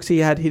rescues some books he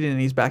had hidden in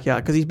his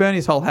backyard because he's burned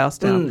his whole house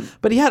down,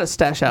 but he had a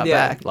stash out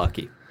Yeah. back.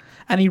 Lucky.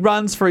 And he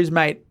runs for his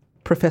mate,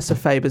 Professor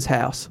Faber's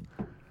house.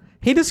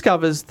 He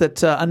discovers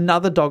that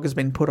another dog has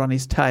been put on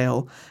his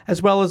tail,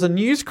 as well as a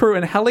news crew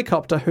and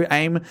helicopter who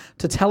aim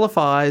to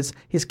televise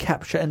his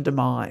capture and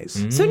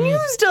demise. So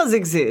news does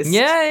exist.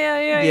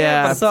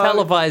 Yeah. But So-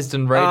 televised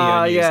and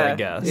radio news, yeah. I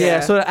guess. Yeah, Yeah.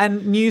 sort of,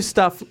 and news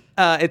stuff.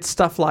 It's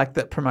stuff like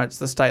that promotes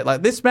the state.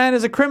 Like, this man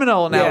is a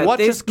criminal now. Yeah, Watch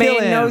this us kill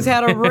man him. knows how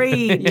to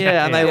read.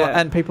 Yeah, and Yeah.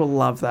 and people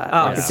love that. Oh,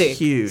 Like, it's sick.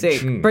 huge.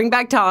 Sick. Bring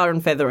back tar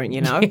and feathering,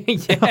 you know?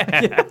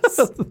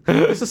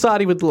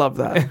 Society would love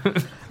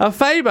that.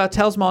 Faber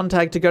tells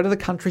Montag to go to the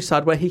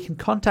countryside where he can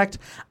contact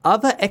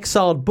other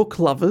exiled book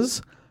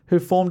lovers who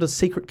formed a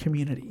secret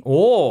community.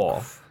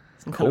 Oh,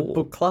 Cool.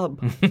 Book club.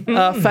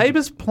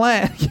 Faber's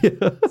plan. Is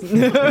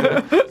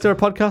there a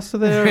podcaster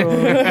there?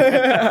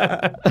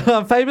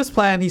 Or? Faber's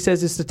plan, he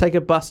says, is to take a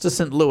bus to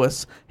St.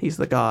 Louis. He's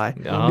the guy.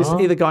 He's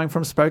either going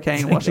from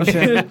Spokane,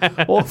 Washington,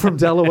 or from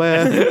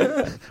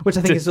Delaware, which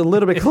I think is a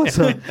little bit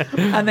closer.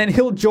 And then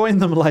he'll join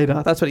them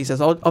later. That's what he says.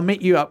 I'll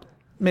meet up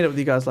with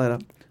you guys later.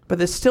 But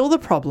there's still the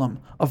problem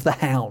of the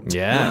hound.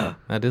 yeah,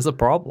 that is a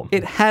problem.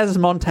 It has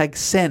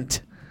Montag's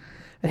scent.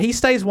 And he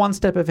stays one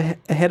step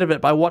ahead of it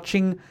by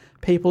watching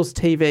people's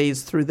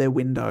TVs through their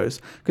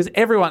windows. Because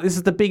everyone, this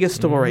is the biggest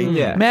story.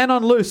 Yeah. Man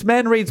on loose,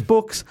 man reads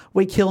books,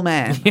 we kill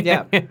man.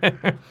 Yeah.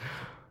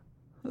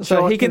 So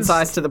Short, he can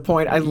concise to the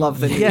point. I love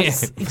the news.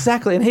 Yes,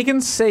 exactly. And he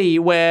can see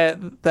where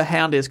the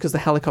hound is because the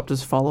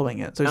helicopter's following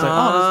it. So he's like,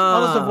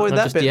 I'll just avoid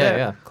that bit there.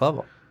 Yeah,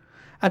 clever.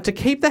 And to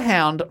keep the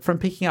hound from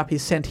picking up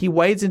his scent, he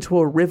wades into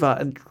a river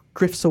and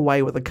drifts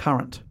away with the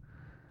current.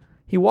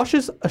 He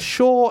washes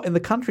ashore in the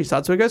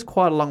countryside, so he goes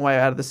quite a long way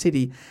out of the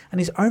city, and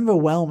he's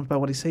overwhelmed by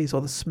what he sees,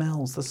 all the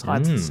smells, the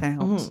sights, the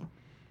sounds.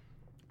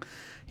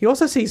 He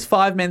also sees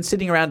 5 men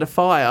sitting around a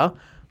fire,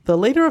 the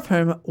leader of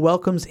whom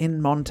welcomes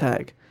in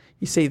Montag.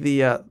 You see,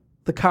 the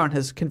current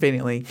has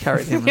conveniently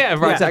carried him. Yeah,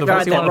 right to the exactly.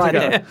 place he Right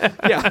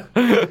there.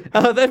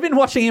 Yeah. They've been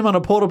watching him on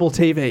a portable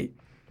TV.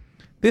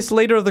 This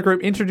leader of the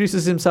group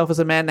introduces himself as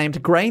a man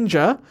named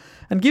Granger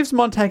and gives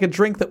Montag a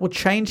drink that will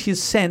change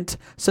his scent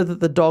so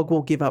that the dog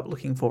will give up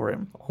looking for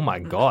him. Oh my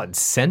God,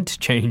 scent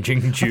changing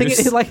I think juice.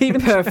 it's like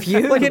even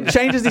Perfume. like it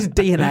changes his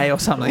DNA or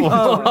something.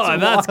 Oh,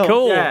 that's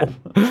cool. Yeah.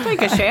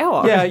 Take a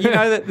shower. Yeah, you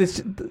know that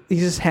this he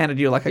just handed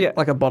you like a Yeah.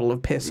 like a bottle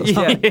of piss or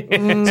something.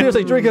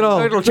 Seriously, drink it all.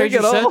 It'll Drink change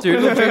your it all. scent, dude.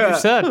 It'll change your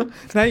scent.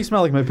 Now you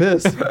smell like my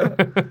piss.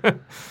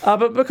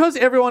 But because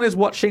everyone is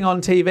watching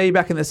on TV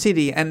back in the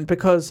city, and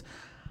because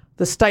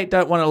the state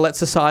don't want to let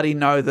society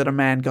know that a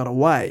man got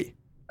away,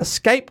 a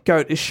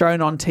scapegoat is shown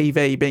on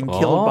TV being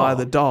killed by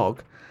the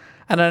dog.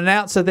 And an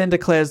announcer then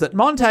declares that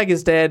Montag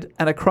is dead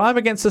and a crime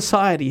against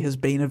society has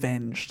been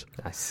avenged.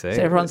 I see.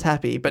 So everyone's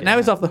happy. But now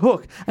he's off the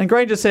hook. And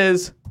Granger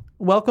says,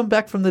 welcome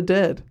back from the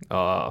dead.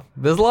 Oh,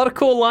 there's a lot of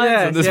cool lines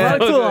Yeah, in this. yeah.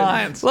 one. A lot of cool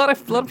lines. A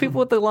lot of people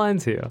with the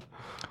lines here.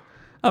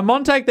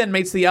 Montag then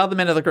meets the other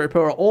men of the group who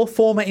are all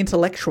former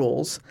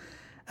intellectuals,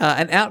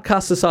 an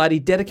outcast society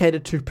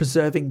dedicated to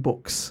preserving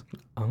books.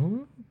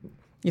 Oh.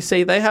 You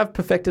see, they have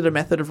perfected a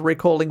method of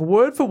recalling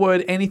word for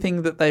word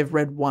anything that they've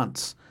read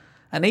once,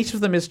 and each of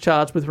them is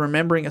charged with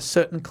remembering a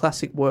certain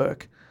classic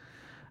work.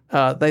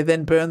 They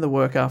then burn the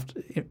work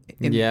after,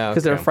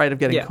 because they're okay. afraid of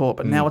getting Yeah. caught.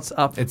 But now it's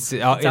up. It's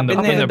in up the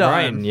in brain.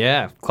 dome.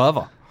 Yeah,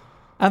 clever.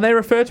 And they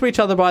refer to each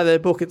other by their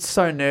book. It's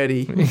so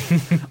nerdy.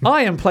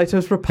 I am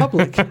Plato's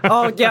Republic.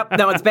 Oh, yep.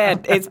 No, it's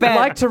bad. It's I bad.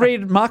 like to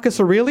read Marcus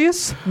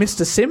Aurelius.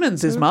 Mr.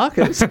 Simmons is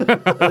Marcus. Such a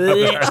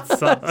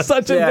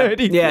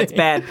nerdy Yeah, thing. it's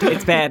bad.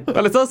 It's bad.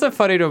 But it's also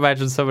funny to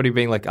imagine somebody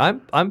being like,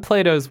 I'm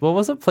Plato's, what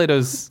was it?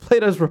 Plato's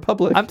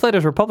Republic. I'm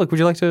Plato's Republic. Would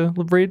you like to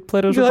read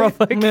Plato's Would you like-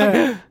 Republic?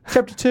 Yeah.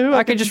 Chapter 2.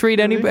 I can just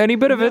read any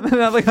bit of it.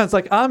 Another guy's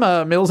like, I'm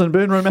a Mills and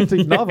Boon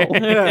romantic novel.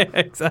 Yeah,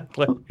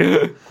 exactly.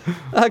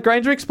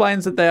 Granger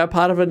explains that they are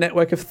part of a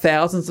network of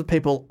thousands of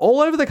people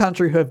all over the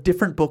country who have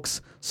different books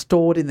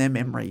stored in their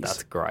memories.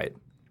 That's great.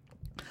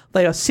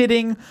 They are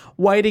sitting,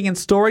 waiting, and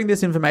storing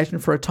this information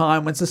for a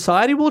time when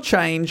society will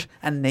change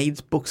and needs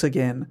books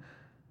again.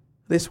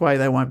 This way,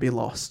 they won't be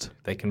lost.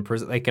 They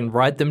can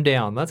write them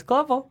down. That's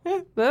clever.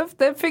 Yeah,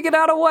 they've figured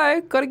out a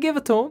way. Got to give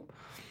it to them.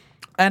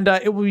 And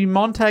it will be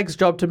Montag's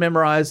job to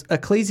memorize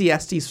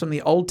Ecclesiastes from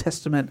the Old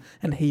Testament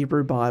and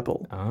Hebrew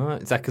Bible.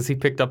 Is that because he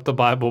picked up the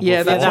Bible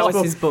Yeah, before? that was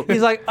his book.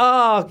 He's like,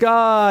 oh,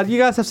 God, you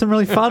guys have some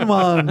really fun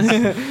ones.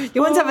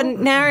 You want to have a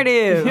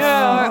narrative.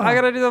 Yeah, I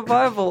got to do the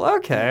Bible.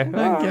 Okay.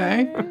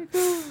 Okay.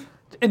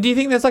 And do you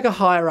think there's like a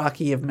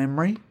hierarchy of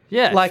memory?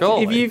 Yeah, like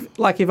surely.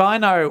 if I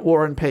know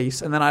War and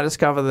Peace and then I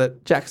discover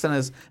that Jackson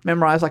has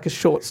memorized like a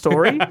short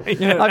story, I'd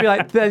be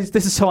like, this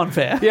is so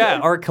unfair. Yeah,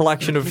 or a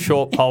collection of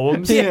short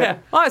poems. Yeah.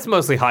 Oh, it's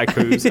mostly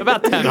haikus.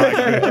 About 10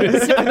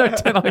 haikus. I know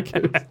 10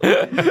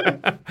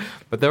 IQs.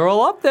 But they're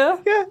all up there.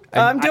 Yeah,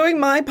 I'm doing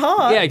my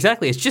part. Yeah,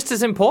 exactly. It's just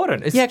as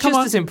important. It's Yeah, come just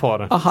on. as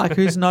important. A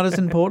haiku's not as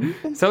important.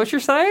 Is that what you're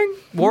saying?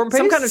 War and Peace?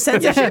 Some kind of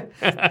censorship.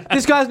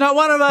 This guy's not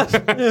one of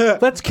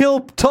us. Let's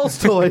kill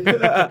Tolstoy.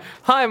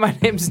 Hi, my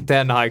name's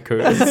Dan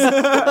Haikus.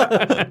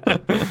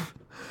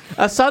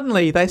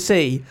 Suddenly, they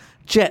see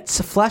jets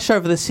flash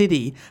over the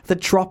city that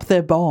drop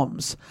their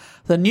bombs.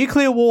 The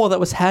nuclear war that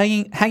was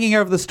hanging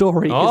over the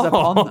story is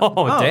upon them.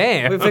 Oh,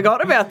 damn. We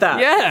forgot about that.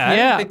 Yeah, I Yeah,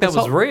 didn't think that that's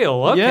was all- real.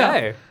 Okay.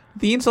 Yeah.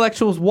 The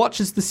intellectuals watch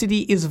as the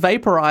city is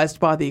vaporized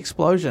by the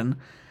explosion.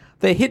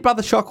 They're hit by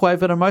the shockwave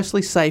but are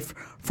mostly safe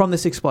from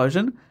this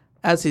explosion,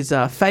 as is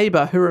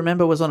Faber, who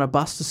remember was on a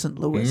bus to St.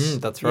 Louis.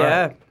 That's right.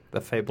 Yeah.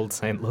 The fabled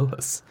St.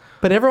 Louis.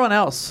 But everyone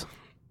else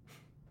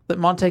that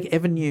Montag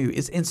ever knew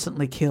is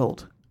instantly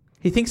killed.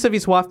 He thinks of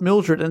his wife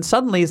Mildred and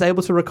suddenly is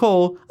able to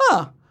recall,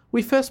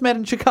 we first met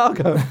in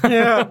Chicago.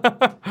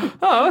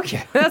 Oh,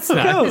 okay. That's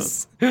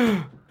nice.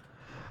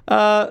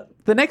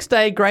 The next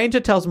day, Granger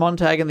tells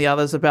Montag and the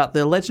others about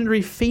the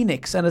legendary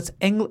Phoenix and its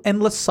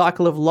endless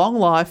cycle of long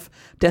life,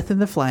 death in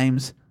the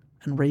flames,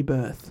 and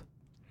rebirth.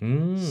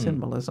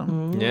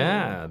 Symbolism.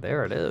 Yeah,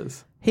 there it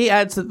is. He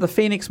adds that the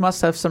Phoenix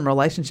must have some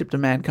relationship to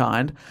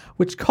mankind,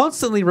 which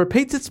constantly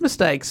repeats its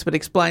mistakes, but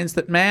explains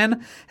that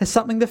man has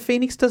something the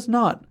Phoenix does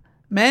not.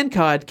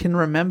 Mankind can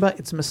remember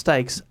its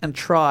mistakes and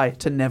try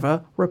to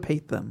never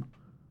repeat them.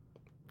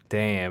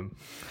 Damn.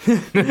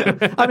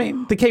 I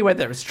mean, the key word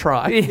there is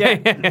try.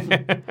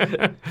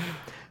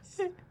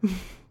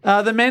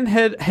 The men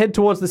head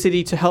towards the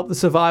city to help the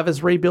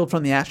survivors rebuild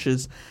from the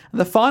ashes. And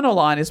the final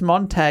line is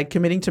Montag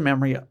committing to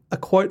memory a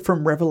quote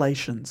from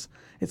Revelations.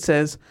 It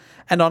says,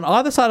 "And on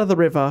either side of the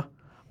river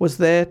was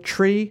there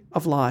tree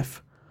of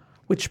life,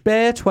 which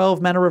bare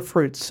 12 manner of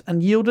fruits,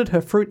 and yielded her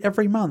fruit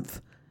every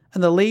month.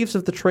 And the leaves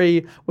of the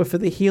tree were for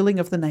the healing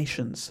of the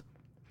nations."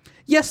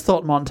 Yes,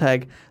 thought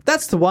Montag,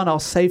 that's the one I'll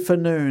save for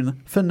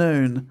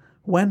noon,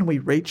 when we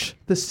reach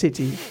the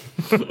city.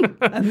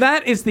 And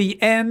that is the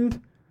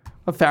end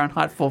of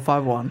Fahrenheit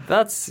 451.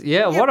 That's,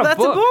 what a That's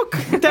book. a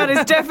book. That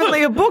is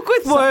definitely a book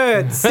with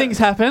words. Things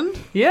happened.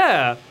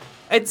 Yeah.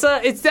 It's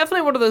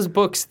definitely one of those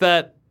books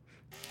that...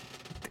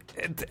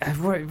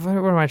 What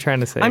am I trying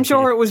to say? I'm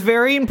sure it was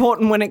very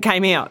important when it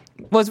came out.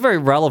 Well, it's very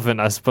relevant,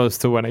 I suppose,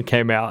 to when it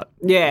came out.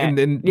 Yeah.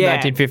 In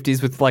Yeah.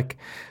 1950s with like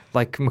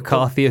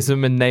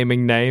McCarthyism and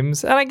naming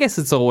names. And I guess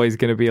it's always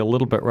going to be a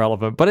little bit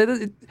relevant. But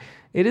it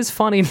is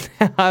funny.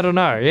 I don't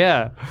know.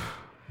 Yeah.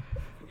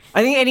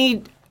 I think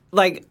any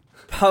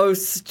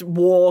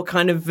post-war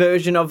kind of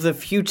version of the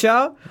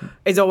future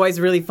is always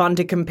really fun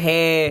to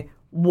compare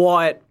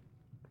what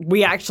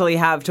we actually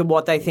have to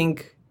what they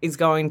think is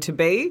going to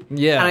be.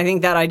 Yeah. And I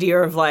think that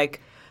idea of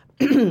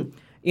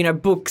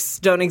books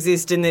don't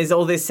exist and there's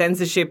all this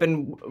censorship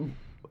and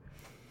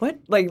what?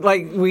 Like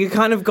we've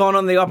kind of gone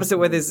on the opposite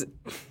where there's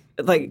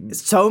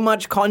so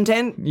much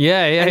content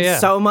and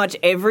so much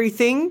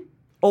everything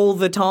all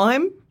the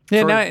time.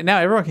 Yeah, now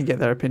everyone can get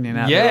their opinion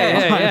out.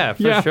 Yeah,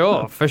 for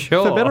sure.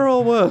 For better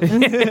or worse.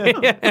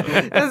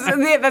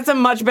 That's a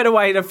much better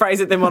way to phrase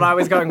it than what I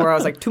was going, where I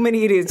was like, too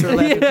many idiots are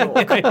allowed to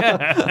talk.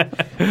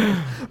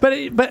 But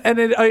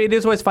it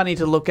is always funny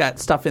to look at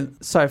stuff in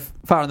so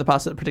far in the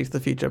past that predicts the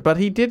future. But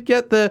he did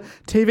get the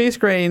TV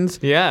screens,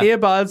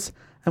 earbuds,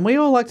 and we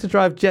all like to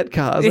drive jet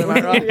cars. Am I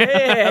right?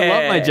 I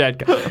love my jet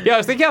car. Yeah, I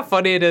was thinking how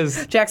funny it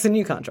is. Jackson,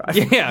 you can't drive.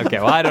 Yeah, okay.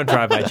 Well, I don't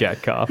drive my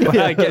jet car. But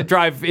I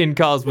drive in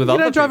cars with You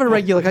other don't drive a people.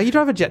 regular car. You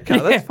drive a jet car.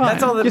 That's fine.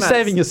 That's all that You're matters.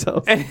 saving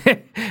yourself. And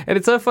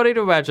it's so funny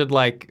to imagine,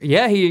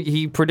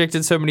 he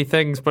predicted so many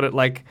things, but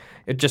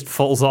it just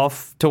falls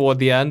off toward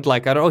the end.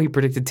 He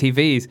predicted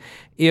TVs,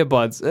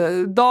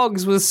 earbuds,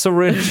 dogs with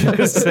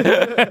syringes.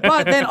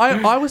 But then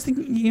I was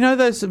thinking,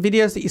 those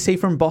videos that you see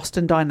from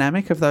Boston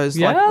Dynamic of those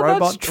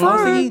robots? that's true. I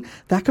was thinking,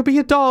 that could be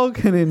a dog,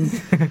 and in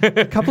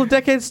a couple of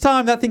decades'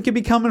 time, that thing could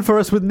be coming for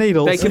us with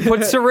needles. They can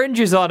put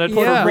syringes on it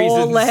for Yeah. reasons.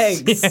 More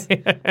legs.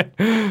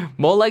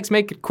 More legs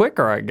make it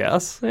quicker, I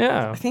guess.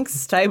 Yeah. I think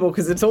stable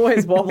because it's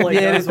always wobbling.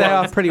 Yeah, those they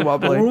are ones. pretty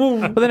wobbly.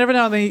 But then every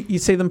now and then you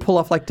see them pull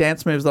off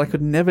dance moves that I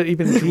could never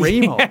even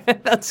dream of.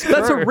 That's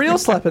a real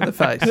slap in the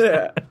face.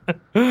 Yeah.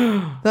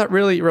 That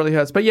really, really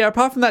hurts. But yeah,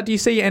 apart from that, do you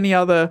see any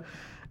other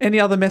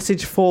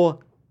message for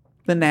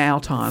the now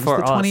times, For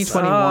the us.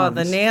 2021? Oh,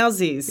 the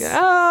nowsies.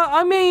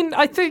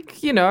 I think,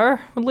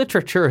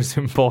 literature is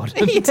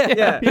important.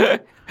 Yeah.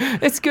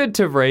 It's good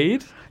to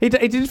read. It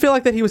didn't feel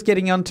like that he was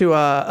getting onto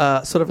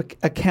a sort of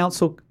a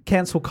cancel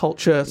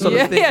culture sort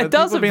of thing. Yeah, it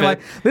does People being a like,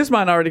 bit. this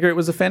minority group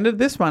was offended,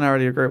 this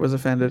minority group was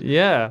offended.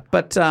 Yeah.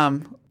 But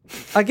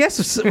I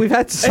guess we've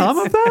had some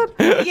of that.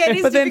 Yeah, it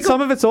is but then difficult.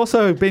 some of it's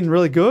also been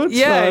really good.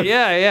 Yeah, so.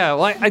 yeah.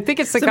 Well, I think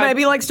it's the So kind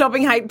maybe like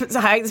stopping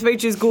hate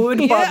speech is good,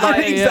 but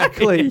like,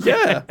 Exactly.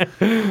 Yeah.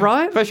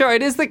 Right? For sure,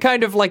 it is the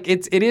kind of like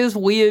it is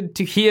weird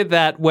to hear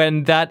that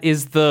when that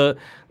is the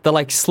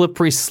like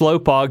slippery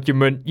slope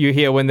argument you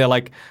hear when they're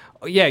like,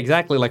 oh, yeah,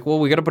 exactly. Like, well,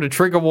 we got to put a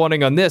trigger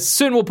warning on this.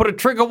 Soon we'll put a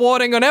trigger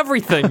warning on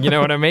everything. You know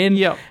what I mean?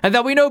 Yep. And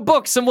there'll be no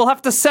books, and we'll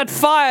have to set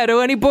fire to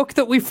any book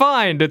that we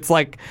find. It's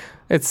like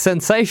it's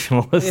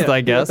sensationalist,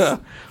 I guess. Yeah.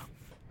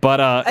 But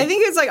I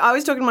think it's like I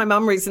was talking to my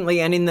mum recently,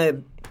 and in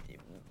the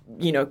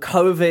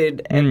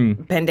COVID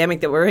and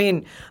pandemic that we're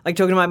in, like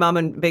talking to my mum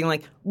and being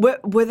like,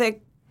 were there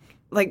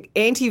like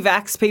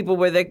anti-vax people?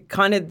 Were there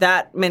kind of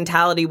that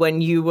mentality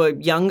when you were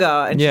younger?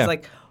 And Yeah. she's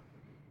like,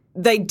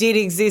 they did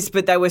exist,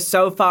 but they were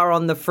so far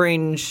on the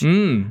fringe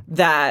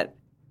that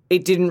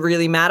it didn't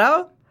really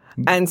matter.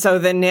 And so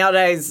then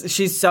nowadays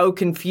she's so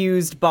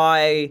confused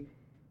by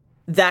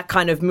that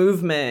kind of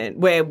movement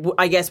where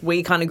I guess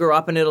we kind of grew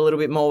up in it a little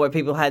bit more, where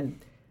people had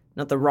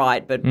not the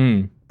right, but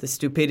the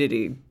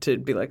stupidity to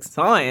be like,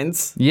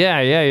 science,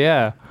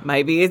 yeah.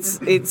 maybe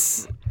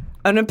it's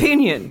an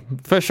opinion.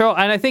 For sure,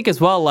 and I think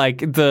as well, like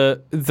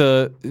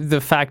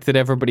the fact that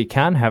everybody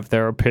can have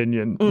their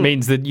opinion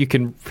means that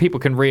people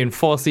can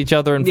reinforce each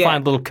other and Yeah.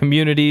 find little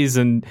communities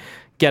and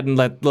get in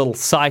that little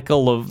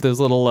cycle of those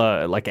little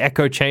like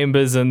echo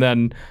chambers, and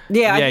then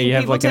Yeah, I think you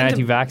have people like an tend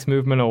to- anti-vax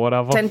movement or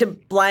whatever. Tend to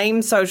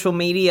blame social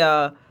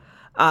media.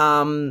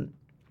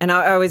 And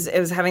I was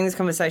having this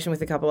conversation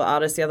with a couple of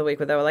artists the other week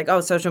where they were like,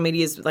 oh, social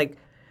media is like,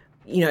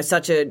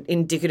 such a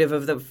indicative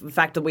of the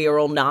fact that we are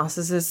all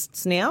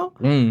narcissists now.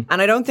 And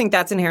I don't think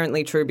that's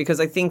inherently true, because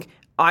I think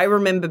I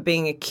remember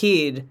being a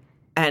kid,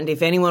 and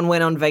if anyone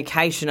went on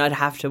vacation, I'd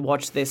have to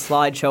watch their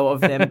slideshow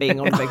of them being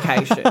on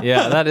vacation.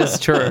 Yeah, that is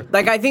true.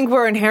 Like, I think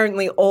we're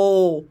inherently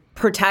all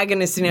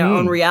protagonists in our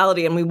own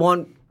reality, and we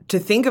want to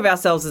think of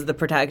ourselves as the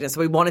protagonists.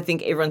 We want to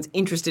think everyone's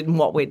interested in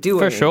what we're doing.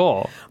 For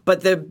sure.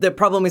 But the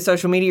problem with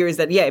social media is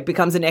that, it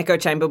becomes an echo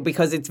chamber,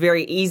 because it's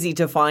very easy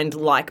to find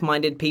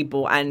like-minded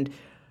people. And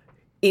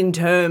in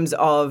terms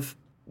of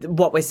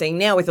what we're seeing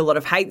now with a lot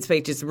of hate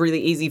speech, it's really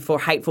easy for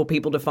hateful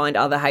people to find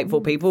other hateful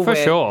people. For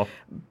where sure.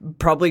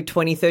 Probably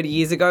 20, 30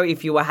 years ago,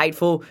 if you were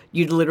hateful,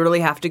 you'd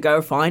literally have to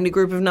go find a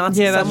group of Nazis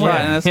Yeah, that's somewhere.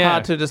 right. And it's Yeah.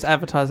 hard to just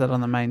advertise that on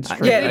the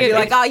mainstream. Yeah, it'd be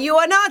like, are you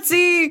a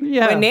Nazi?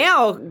 Yeah. But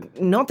now,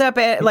 not that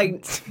bad.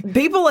 Like,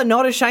 people are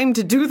not ashamed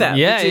to do that.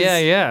 Yeah, which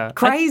is yeah.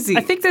 crazy.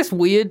 I think this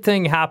weird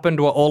thing happened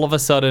where all of a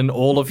sudden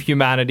all of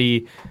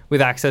humanity with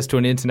access to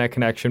an internet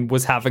connection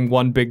was having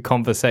one big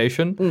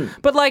conversation.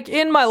 But like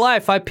in my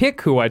life, I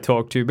pick who I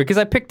talk to because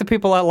I pick the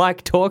people I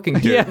like talking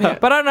to. Yeah.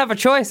 But I don't have a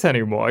choice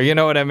anymore. You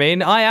know what I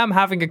mean? I am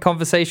having a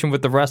conversation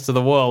with the rest of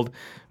the world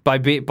by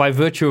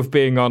virtue of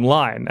being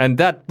online, and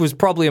that was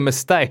probably a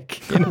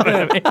mistake. You know what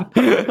I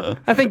mean?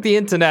 I think the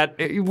internet.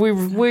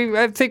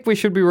 I think we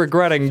should be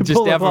regretting just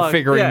pull the ever plug.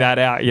 figuring Yeah. that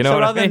out. You know So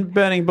what I rather mean? than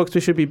burning books,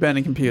 we should be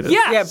burning computers.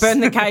 Yes! Yeah,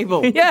 burn the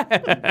cable.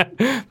 Yeah.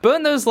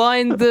 Burn those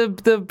lines,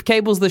 the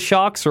cables the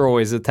sharks are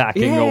always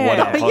attacking or Yeah.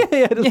 whatever.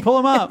 yeah, just pull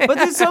them up. But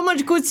there's so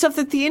much good stuff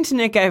that the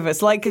internet gave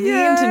us, like the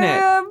internet.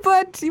 Yeah,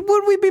 but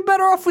would we be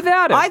better off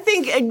without it? I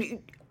think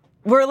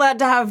we're allowed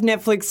to have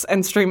Netflix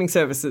and streaming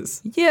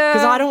services. Yeah.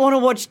 Because I don't want to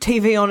watch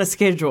TV on a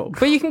schedule.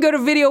 But you can go to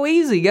Video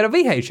Easy, get a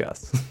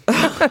VHS.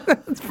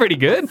 That's pretty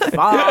good.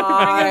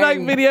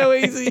 Fine. Video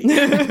easy.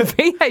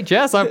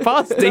 VHS, I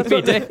passed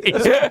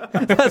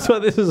DVD. That's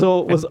what this was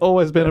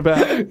always been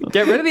about.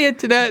 Get rid of the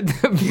internet.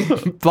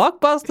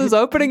 Blockbuster's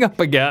opening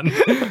up again.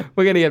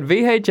 We're going to get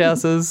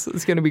VHSs.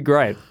 It's going to be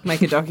great.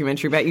 Make a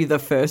documentary about you, the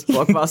first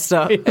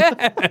Blockbuster.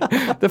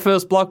 The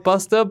first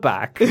Blockbuster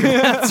back.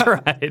 That's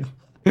right.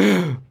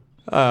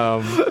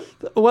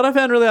 What I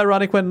found really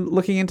ironic when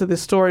looking into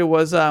this story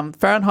was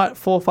Fahrenheit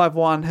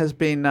 451 has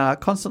been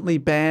constantly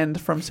banned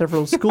from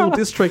several school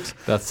districts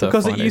That's so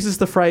because funny. it uses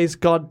the phrase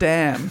 "God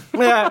damn."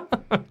 Yeah.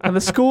 And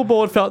the school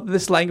board felt that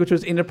this language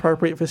was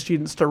inappropriate for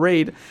students to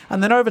read.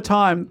 And then over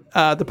time,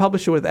 the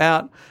publisher,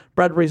 without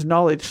Bradbury's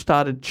knowledge,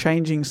 started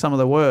changing some of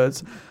the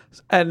words.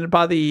 And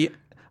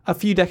a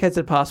few decades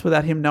had passed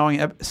without him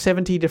knowing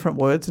 70 different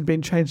words had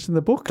been changed in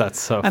the book. That's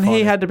so And funny.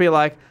 he had to be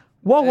like,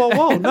 whoa, no.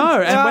 And went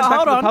back hold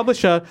to the on.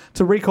 publisher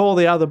to recall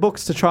the other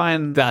books to try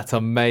and That's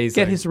amazing.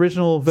 get his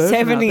original version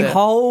 70 out there.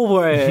 whole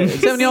words.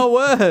 70 whole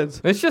words.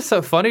 It's just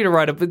so funny to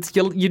write up.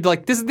 You'd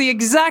like, this is the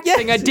exact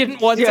thing I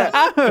didn't want to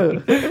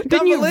happen.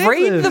 Didn't you believe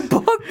read this. the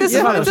book? This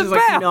is what it's She's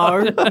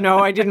about. like, no,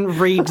 I didn't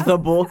read the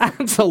book.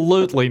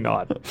 Absolutely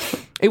not.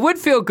 It would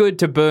feel good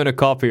to burn a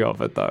copy of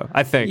it, though,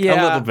 I think. A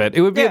Yeah. little bit.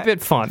 It would be Yeah, a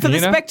bit fun. For the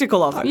you know?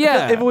 spectacle of it.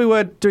 Yeah. If we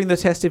were doing the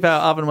test, if our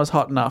oven was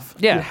hot enough,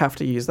 Yeah. you'd have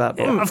to use that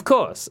book. Of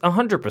course.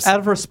 100%. Out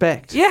of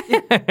respect. Yeah.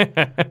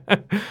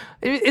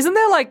 Isn't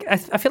there like, I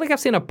feel like I've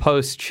seen a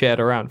post shared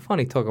around,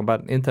 funny talking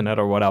about internet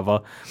or whatever,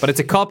 but it's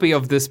a copy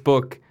of this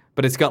book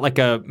but it's got like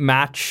a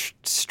match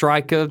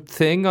striker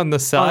thing on the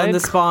side. On the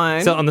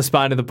spine. So on the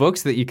spine of the book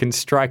so that you can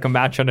strike a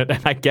match on it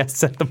and I guess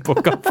set the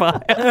book on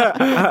fire.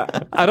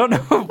 I don't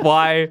know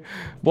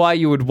why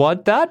you would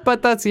want that,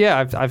 but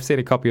I've seen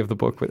a copy of the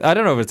book. I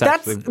don't know if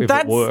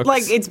it works.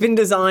 Like it's been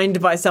designed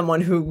by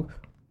someone who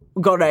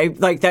got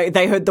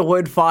they heard the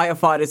word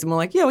firefighters and were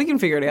like, yeah, we can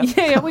figure it out.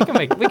 Yeah, we can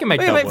make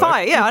that work.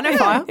 Fire. Yeah, I know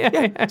fire.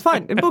 Yeah, it's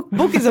fine. A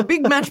book is a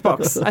big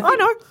matchbox. I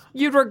know.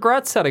 You'd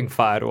regret setting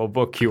fire to a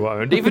book you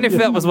owned, even if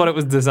that was what it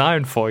was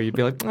designed for. You'd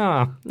be like,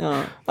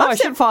 I've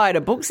set fire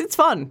to books. It's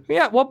fun.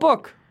 Yeah, what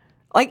book?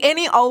 Like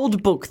any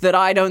old book that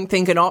I don't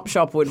think an op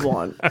shop would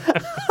want.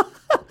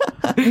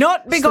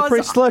 Not because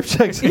Slippery slope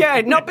checks.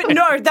 Yeah,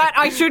 that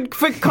I should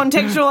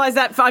contextualize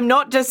that. I'm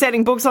not just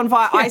setting books on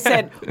fire. I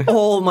set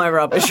all my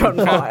rubbish on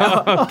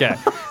fire. Okay,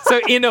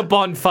 so in a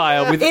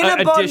bonfire with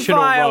additional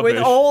rubbish.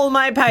 With all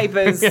my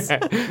papers.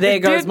 There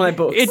goes my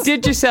books. It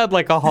did just sound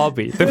like a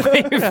hobby the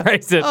way you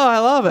phrased it. Oh, I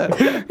love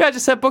it. Yeah, I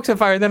just set books on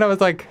fire, and then I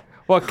was like,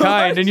 what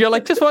kind? And you're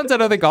like, just ones I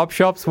don't think op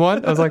shops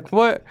want. I was like,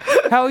 what?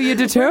 How are you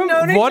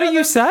determined? What are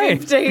you saying?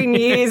 15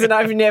 years and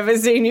I've never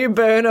seen you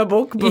burn a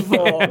book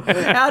before.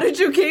 Yeah. How did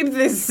you keep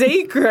this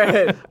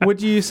secret? Would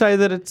you say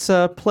that it's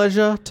a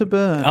pleasure to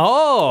burn?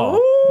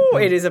 Oh. Ooh,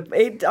 it is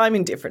I'm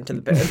indifferent to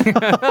the burn.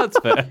 That's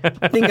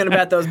fair. Thinking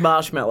about those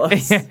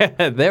marshmallows.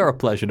 They're a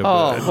pleasure to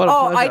burn. What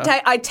a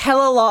pleasure. I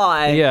tell a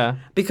lie. Yeah.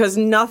 Because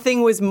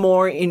nothing was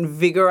more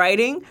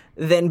invigorating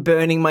than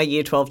burning my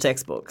Year 12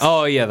 textbooks.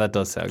 Oh, yeah, that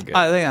does sound good.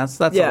 I think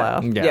that's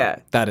allowed. Yeah.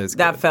 That is good.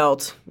 That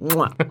felt...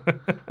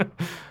 Mwah.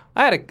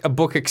 I had a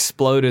book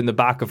explode in the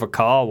back of a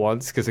car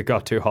once because it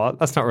got too hot.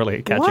 That's not really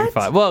a catching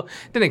fire. Well,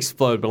 it didn't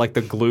explode, but like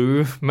the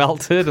glue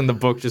melted and the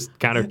book just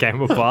kind of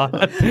came apart.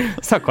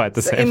 It's not quite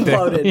the same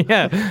imploded. thing.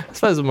 Yeah, I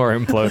suppose it's more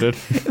imploded.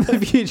 In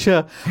the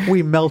future,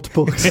 we melt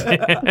books.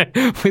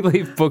 We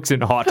leave books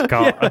in hot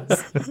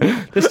cars.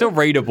 They're still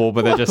readable,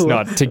 but they're just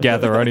not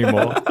together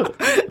anymore.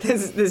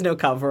 There's no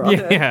cover on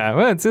it. Yeah,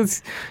 well,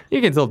 it's you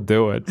can still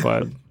do it,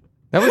 but...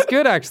 That was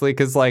good, actually,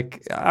 because,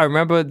 like, I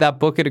remember that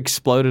book had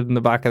exploded in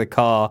the back of the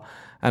car,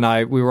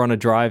 and we were on a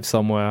drive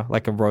somewhere,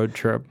 like a road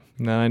trip,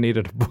 and then I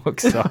needed a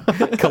book, so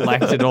I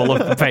collected all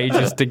of the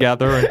pages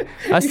together,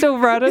 and I still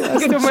read it. I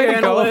still made it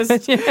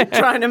go.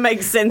 Trying to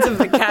make sense of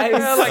the case.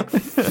 I, like,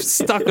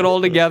 stuck it all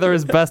together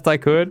as best I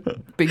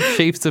could. Big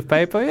sheets of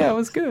paper. Yeah, it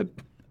was good.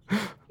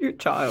 Your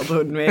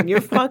childhood, man.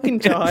 Your fucking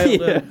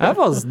childhood. That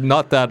was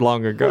not that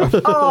long ago.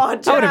 Oh,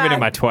 Jack. I would have been in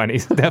my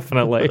 20s,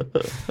 definitely.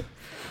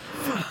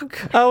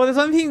 Well, there's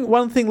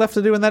one thing left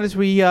to do, and that is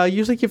we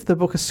usually give the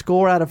book a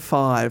score out of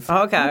 5.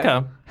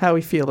 Okay. How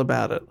we feel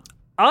about it.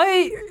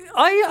 I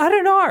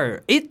don't know.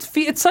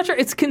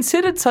 It's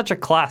considered such a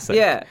classic.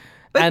 Yeah.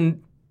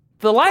 And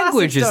the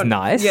language is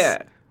nice.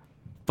 Yeah.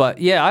 But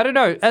yeah, I don't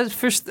know. As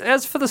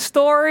for the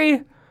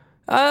story,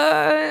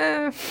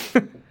 yeah,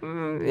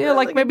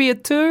 like maybe a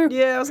 2.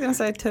 Yeah, I was going to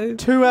say 2.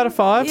 2 out of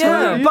 5?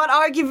 Yeah, but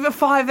I give a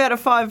 5 out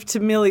of 5 to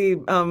Millie.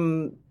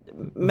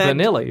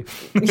 Vanilli.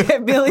 Yeah,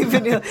 Millie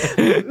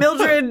Vanilli.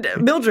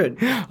 Mildred.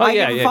 I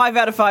give a 5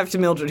 out of 5 to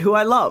Mildred, who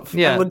I love.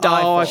 Yeah. And would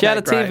die for. She had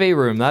a TV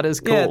room. That is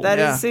cool. Yeah, that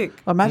is sick.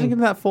 Imagine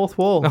getting that fourth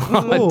wall.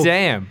 Oh,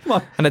 damn.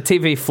 And a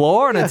TV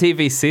floor and a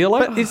TV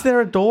ceiling. But is there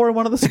a door in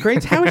one of the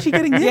screens? How is she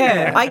getting in Yeah,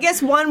 there? I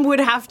guess one would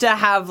have to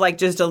have like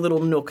just a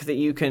little nook that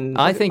you can.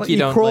 I think you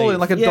don't crawl leave. in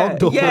like a dog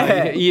door.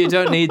 Yeah. You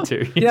don't need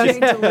to. You don't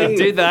need to leave.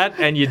 do that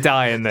and you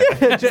die in there.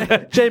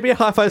 JB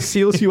Hi-Fi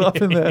seals you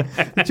up in there.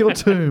 It's your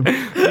tomb.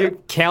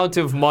 You Count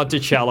of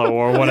Monticello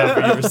or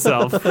whatever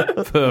yourself.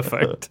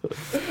 Perfect.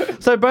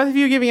 So both of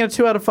you are giving it a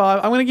 2 out of 5.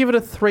 I'm going to give it a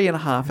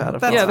 3.5 out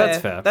of 5.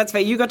 That's fair. That's fair.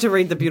 You got to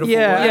read the beautiful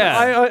Yeah, words.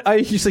 Yeah. I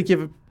usually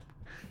give it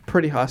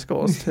pretty high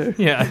scores too.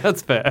 Yeah,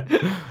 that's fair.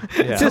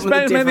 Yeah. Just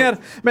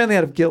mainly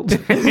out of guilt.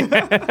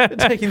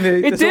 Taking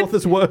this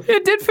author's work.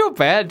 It did feel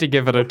bad to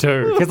give it a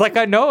 2 because, like,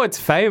 I know it's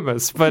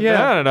famous, but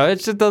I don't know.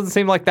 It just doesn't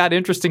seem like that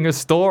interesting a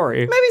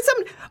story.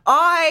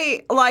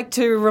 I like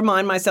to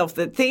remind myself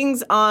that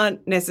things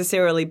aren't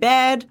necessarily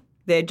bad.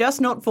 They're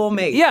just not for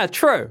me. Yeah,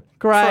 true.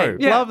 Great. True.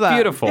 Yeah. Love that.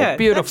 Beautiful. Yeah,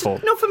 Beautiful.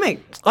 that's not for me.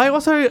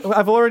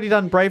 I've already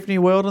done Brave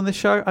New World on this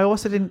show. I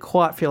also didn't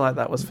quite feel like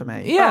that was for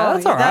me. Yeah,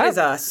 that's all right. That is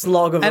a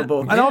slog of a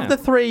book. And of the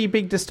 3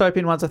 big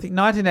dystopian ones, I think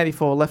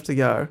 1984 left to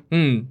go.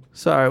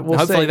 So we'll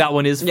Hopefully see that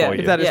one is for you.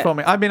 if that is for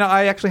me. I mean,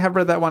 I actually have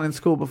read that one in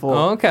school before.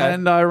 Oh, okay.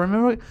 And I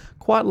remember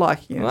quite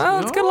liking it.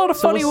 Well, it's got a lot of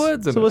funny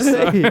words in so it. we'll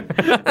see.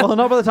 Well,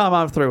 not by the time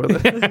I'm through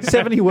with it.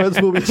 70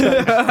 words will be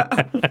changed.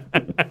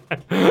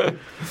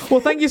 Well,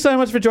 thank you so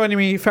much for joining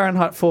me,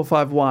 Fahrenheit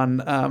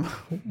 451.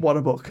 What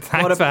a book.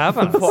 Thanks for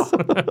having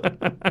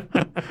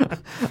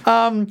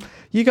us.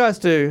 You guys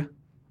do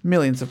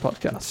millions of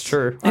podcasts.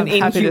 True. An I'm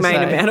happy to inhumane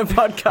say. amount of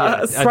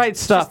podcasts. Yeah, Great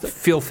stuff.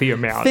 Filthy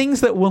amount. Things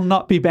that will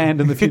not be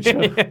banned in the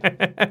future.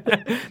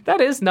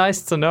 That is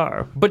nice to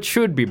know, but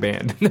should be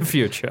banned in the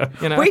future.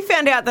 You know? We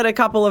found out that a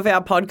couple of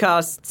our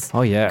podcasts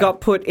Oh, yeah.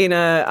 got put in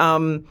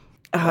a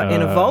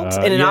in a vault,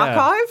 in an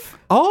archive.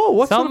 Oh,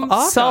 what's sort of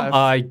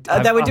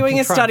archive? They were doing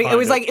a study. It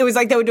was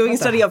like they were doing a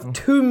study of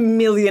 2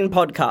 million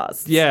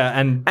podcasts. Yeah,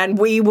 and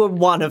we were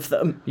one of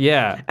them.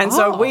 Yeah. And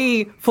so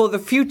we, for the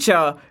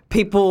future,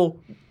 people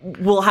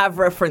will have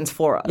reference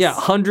for us. Yeah,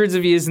 hundreds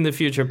of years in the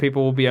future,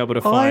 people will be able to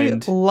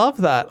find. I love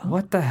that.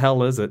 What the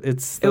hell is it?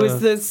 It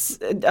was this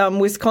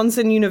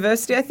Wisconsin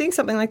University, I think,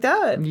 something like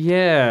that.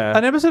 Yeah.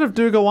 An episode of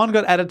Dougal 1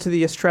 got added to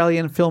the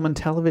Australian Film and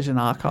Television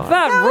Archive.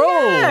 That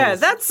rules. Yeah,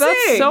 that's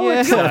sick. so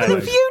exciting.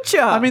 For the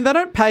future. I mean, they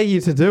don't pay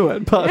you to do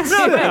it, but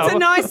no, but it's a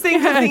nice thing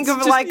to think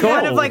of, like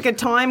kind of like a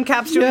time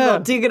capsule. Yeah.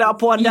 You'll dig it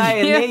up one day,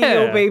 and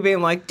then you'll be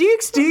being like,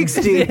 Dix.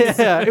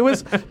 Yeah, it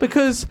was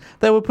because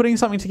they were putting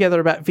something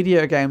together about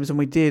video games, and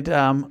we did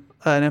an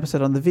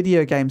episode on the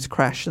video games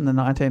crash in the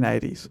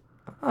 1980s.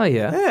 Oh,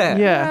 yeah.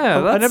 Yeah,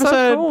 that's an episode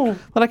so cool.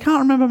 that I can't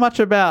remember much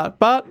about,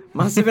 but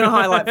Must have been a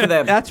highlight for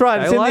them. that's right.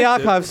 It's in the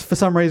liked it. archives for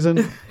some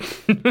reason.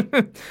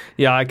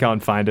 Yeah, I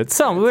can't find it.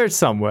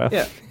 Somewhere.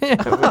 Yeah.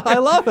 I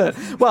love it.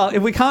 Well,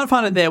 if we can't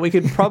find it there, we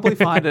could probably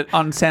find it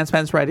on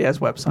Sandspans Radio's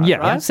website. Yeah,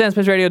 right?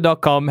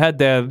 sandspaceradio.com. Head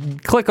there.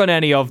 Click on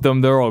any of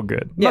them. They're all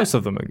good. Yeah. Most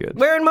of them are good.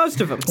 We're in most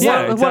of them.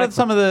 Yeah. What are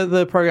some of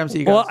the programs that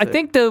you guys Well, I do?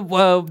 think the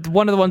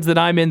one of the ones that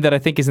I'm in that I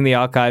think is in the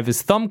archive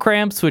is Thumb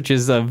Cramps, which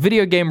is a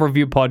video game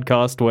review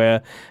podcast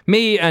where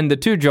me and the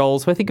two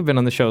Joels, who I think have been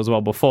on the show as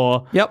well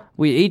before, Yep.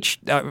 we each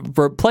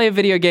play a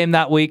video game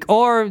that week,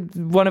 or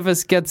one of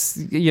us gets,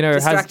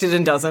 Distracted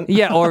and doesn't.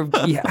 Yeah, or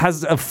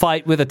has a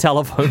fight with a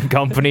telephone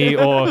company,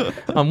 or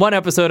on one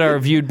episode I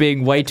reviewed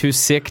being way too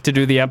sick to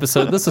do the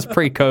episode. This was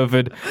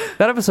pre-COVID.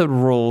 That episode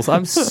rules.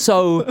 I'm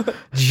so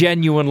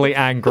genuinely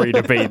angry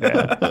to be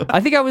there.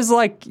 I think I was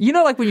like,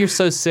 like when you're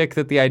so sick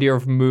that the idea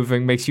of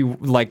moving makes you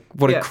like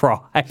want to cry.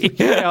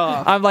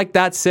 I'm like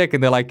that sick,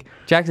 and they're like,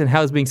 Jackson,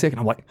 how's being sick? And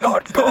I'm like,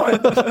 not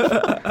good.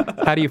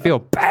 How do you feel?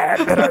 Bad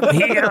that I'm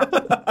here.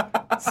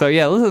 So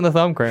yeah, listen to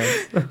Thumb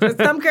Cramps.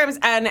 Thumb Cramps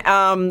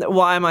and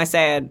Why Am I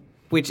Sad?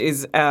 Which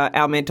is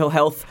our mental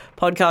health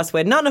podcast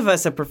where none of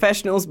us are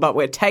professionals, but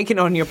we're taking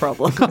on your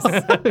problems.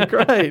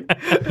 Great.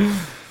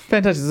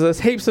 Fantastic. So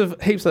there's heaps of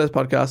those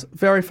podcasts.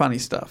 Very funny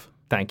stuff.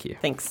 Thank you.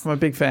 Thanks. I'm a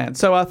big fan.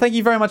 So thank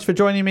you very much for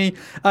joining me.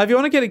 If you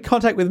want to get in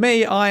contact with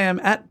me, I am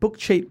at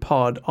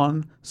BookCheatPod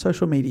on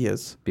social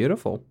medias.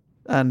 Beautiful.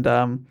 And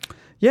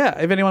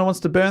if anyone wants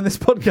to burn this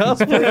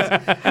podcast,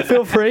 please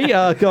feel free.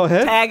 Go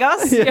ahead. Tag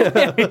us.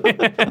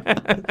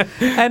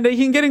 And you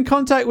can get in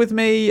contact with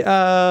me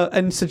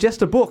and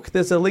suggest a book.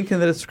 There's a link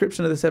in the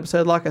description of this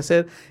episode. Like I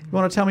said, if you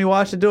want to tell me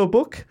why I should do a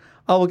book,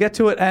 I will get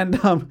to it.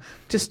 And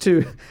just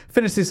to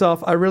finish this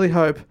off, I really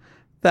hope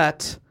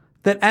that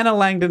Anna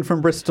Langdon from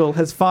Bristol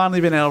has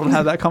finally been able to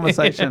have that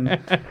conversation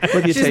with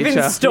your teacher. She's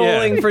been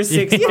stalling for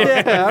 6 months.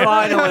 Yeah,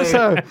 Finally.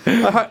 So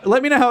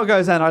let me know how it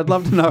goes, Anna. I'd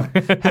love to know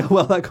how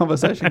well that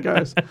conversation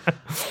goes.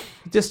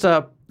 Just,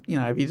 if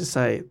you just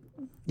say,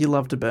 you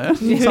love to burn.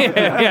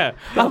 Yeah.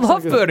 I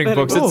love burning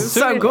books. It's It's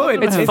so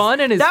good. It's fun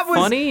and it's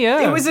funny.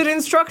 Yeah. It was an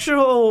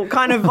instructional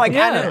kind of like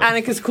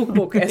Annika's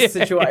cookbook-esque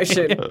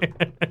situation.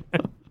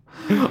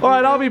 All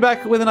right, I'll be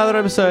back with another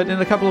episode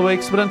in a couple of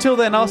weeks. But until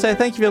then, I'll say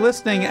thank you for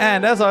listening.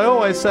 And as I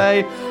always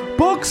say,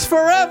 books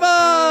forever!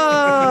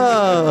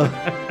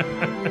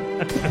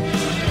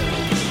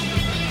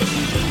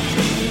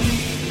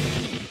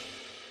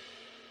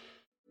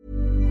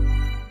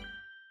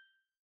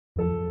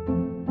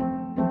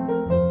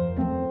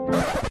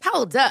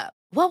 Hold up.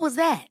 What was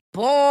that?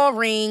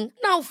 Boring.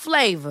 No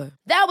flavor.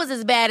 That was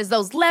as bad as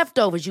those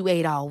leftovers you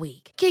ate all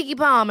week. Keke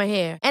Palmer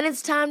here, and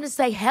it's time to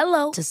say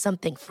hello to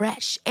something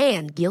fresh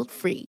and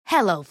guilt-free.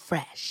 Hello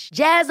Fresh.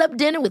 Jazz up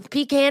dinner with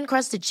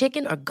pecan-crusted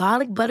chicken or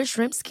garlic butter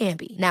shrimp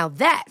scampi. Now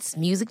that's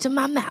music to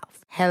my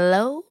mouth.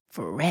 Hello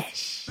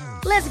Fresh.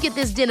 Let's get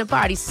this dinner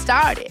party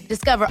started.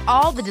 Discover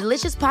all the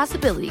delicious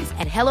possibilities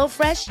at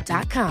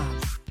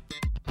HelloFresh.com.